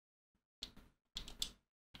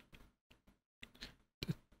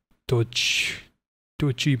 The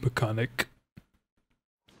dodgy mechanic.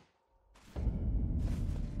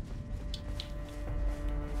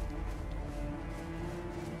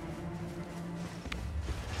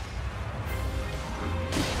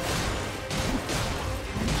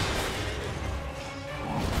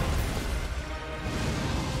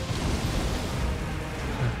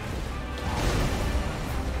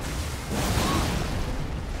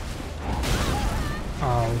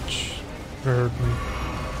 Ouch. That hurt me.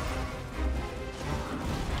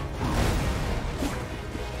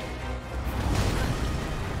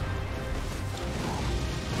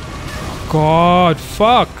 God,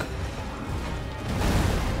 fuck.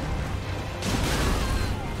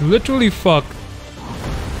 Literally fuck.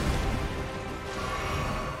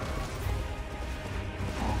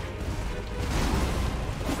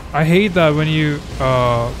 I hate that when you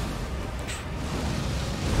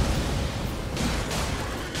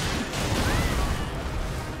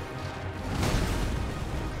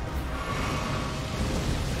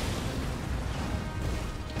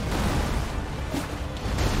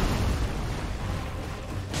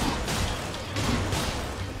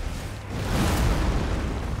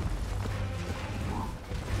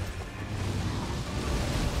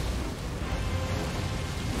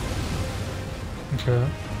okay.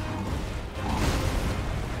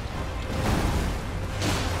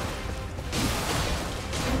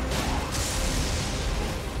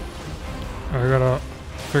 I gotta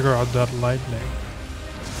figure out that lightning.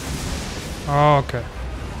 Oh, okay.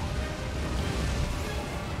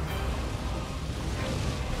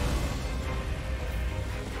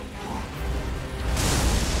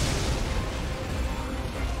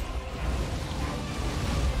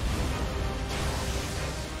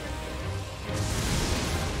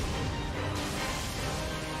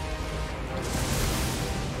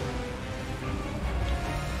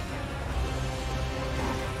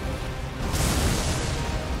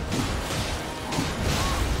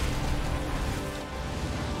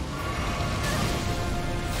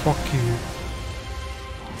 Fuck you.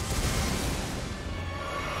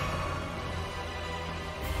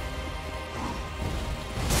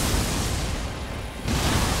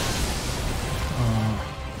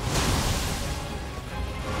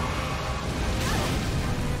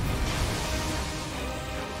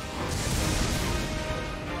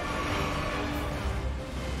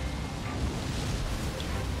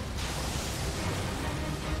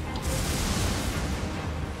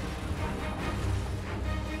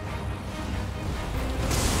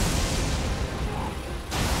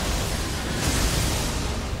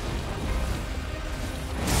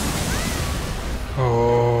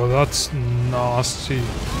 Oh, that's nasty.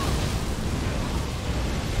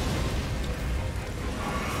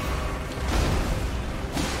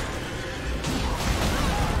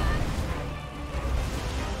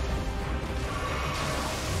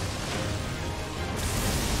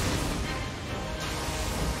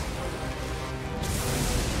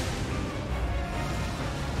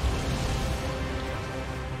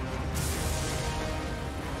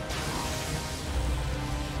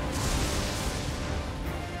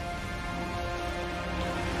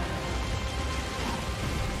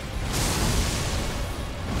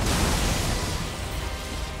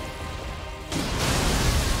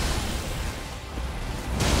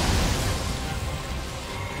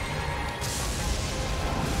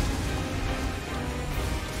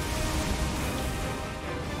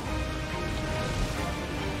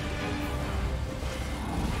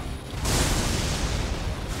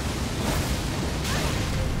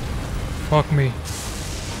 Fuck me.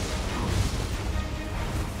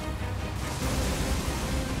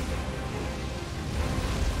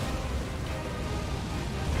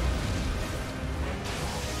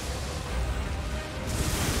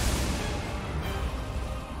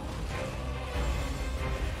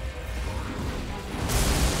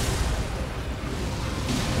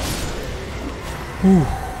 Ooh.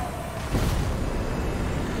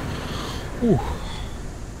 Ooh.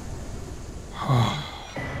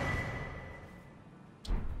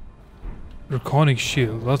 Draconic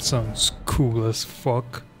shield, that sounds cool as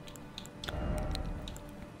fuck.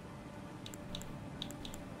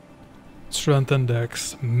 Strength and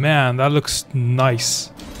dex. Man, that looks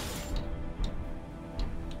nice.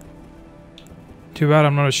 Too bad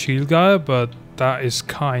I'm not a shield guy, but that is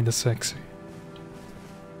kinda sexy.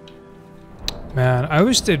 Man, I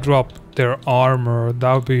wish they dropped their armor.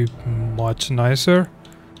 That would be much nicer.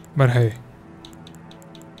 But hey.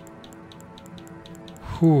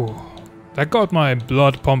 Whew. That got my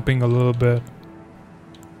blood pumping a little bit.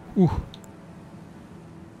 Ooh.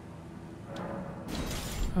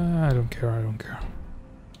 I don't care, I don't care.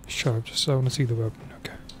 Shut up, just I want to see the weapon,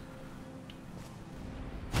 okay.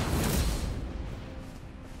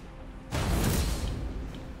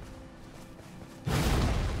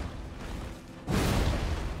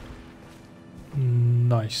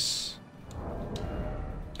 Nice.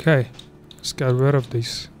 Okay, let's get rid of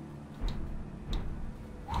these.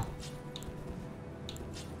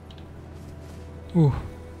 Ooh.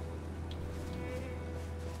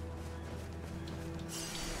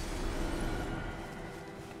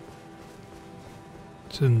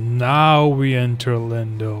 So now we enter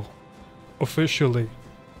Lindell. Officially.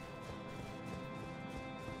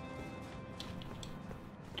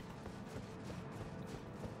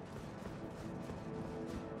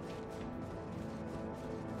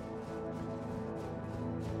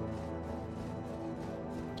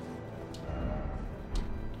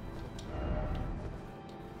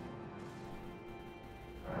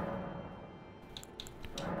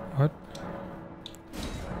 What?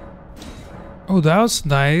 Oh, that was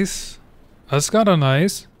nice. That's kinda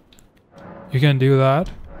nice. You can do that.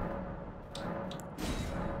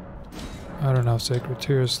 I don't have sacred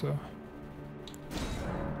tears though.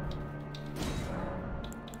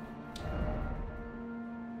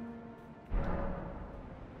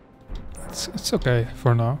 It's okay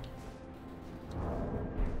for now.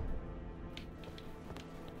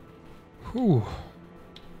 Whew.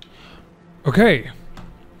 Okay.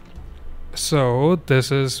 So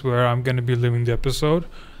this is where I'm gonna be leaving the episode.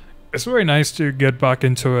 It's very nice to get back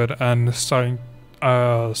into it and start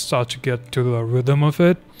to get to the rhythm of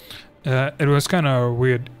it. It was kind of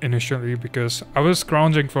weird initially because I was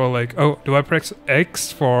scrounging for like, oh, do I press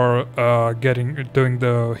X for doing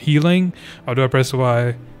the healing, or do I press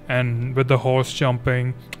Y? And with the horse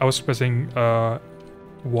jumping, I was pressing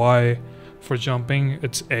Y for jumping.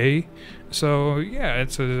 It's A. So yeah,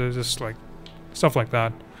 it's just like stuff like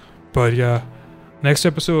that. But yeah, next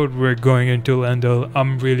episode we're going into Lindell.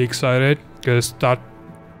 I'm really excited because that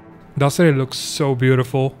city looks so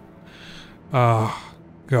beautiful.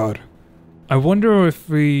 God. I wonder if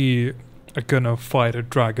we are gonna fight a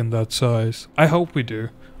dragon that size. I hope we do.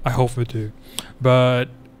 I hope we do. But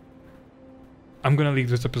I'm gonna leave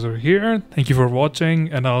this episode here. Thank you for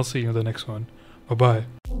watching, and I'll see you in the next one. Bye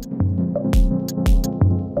bye.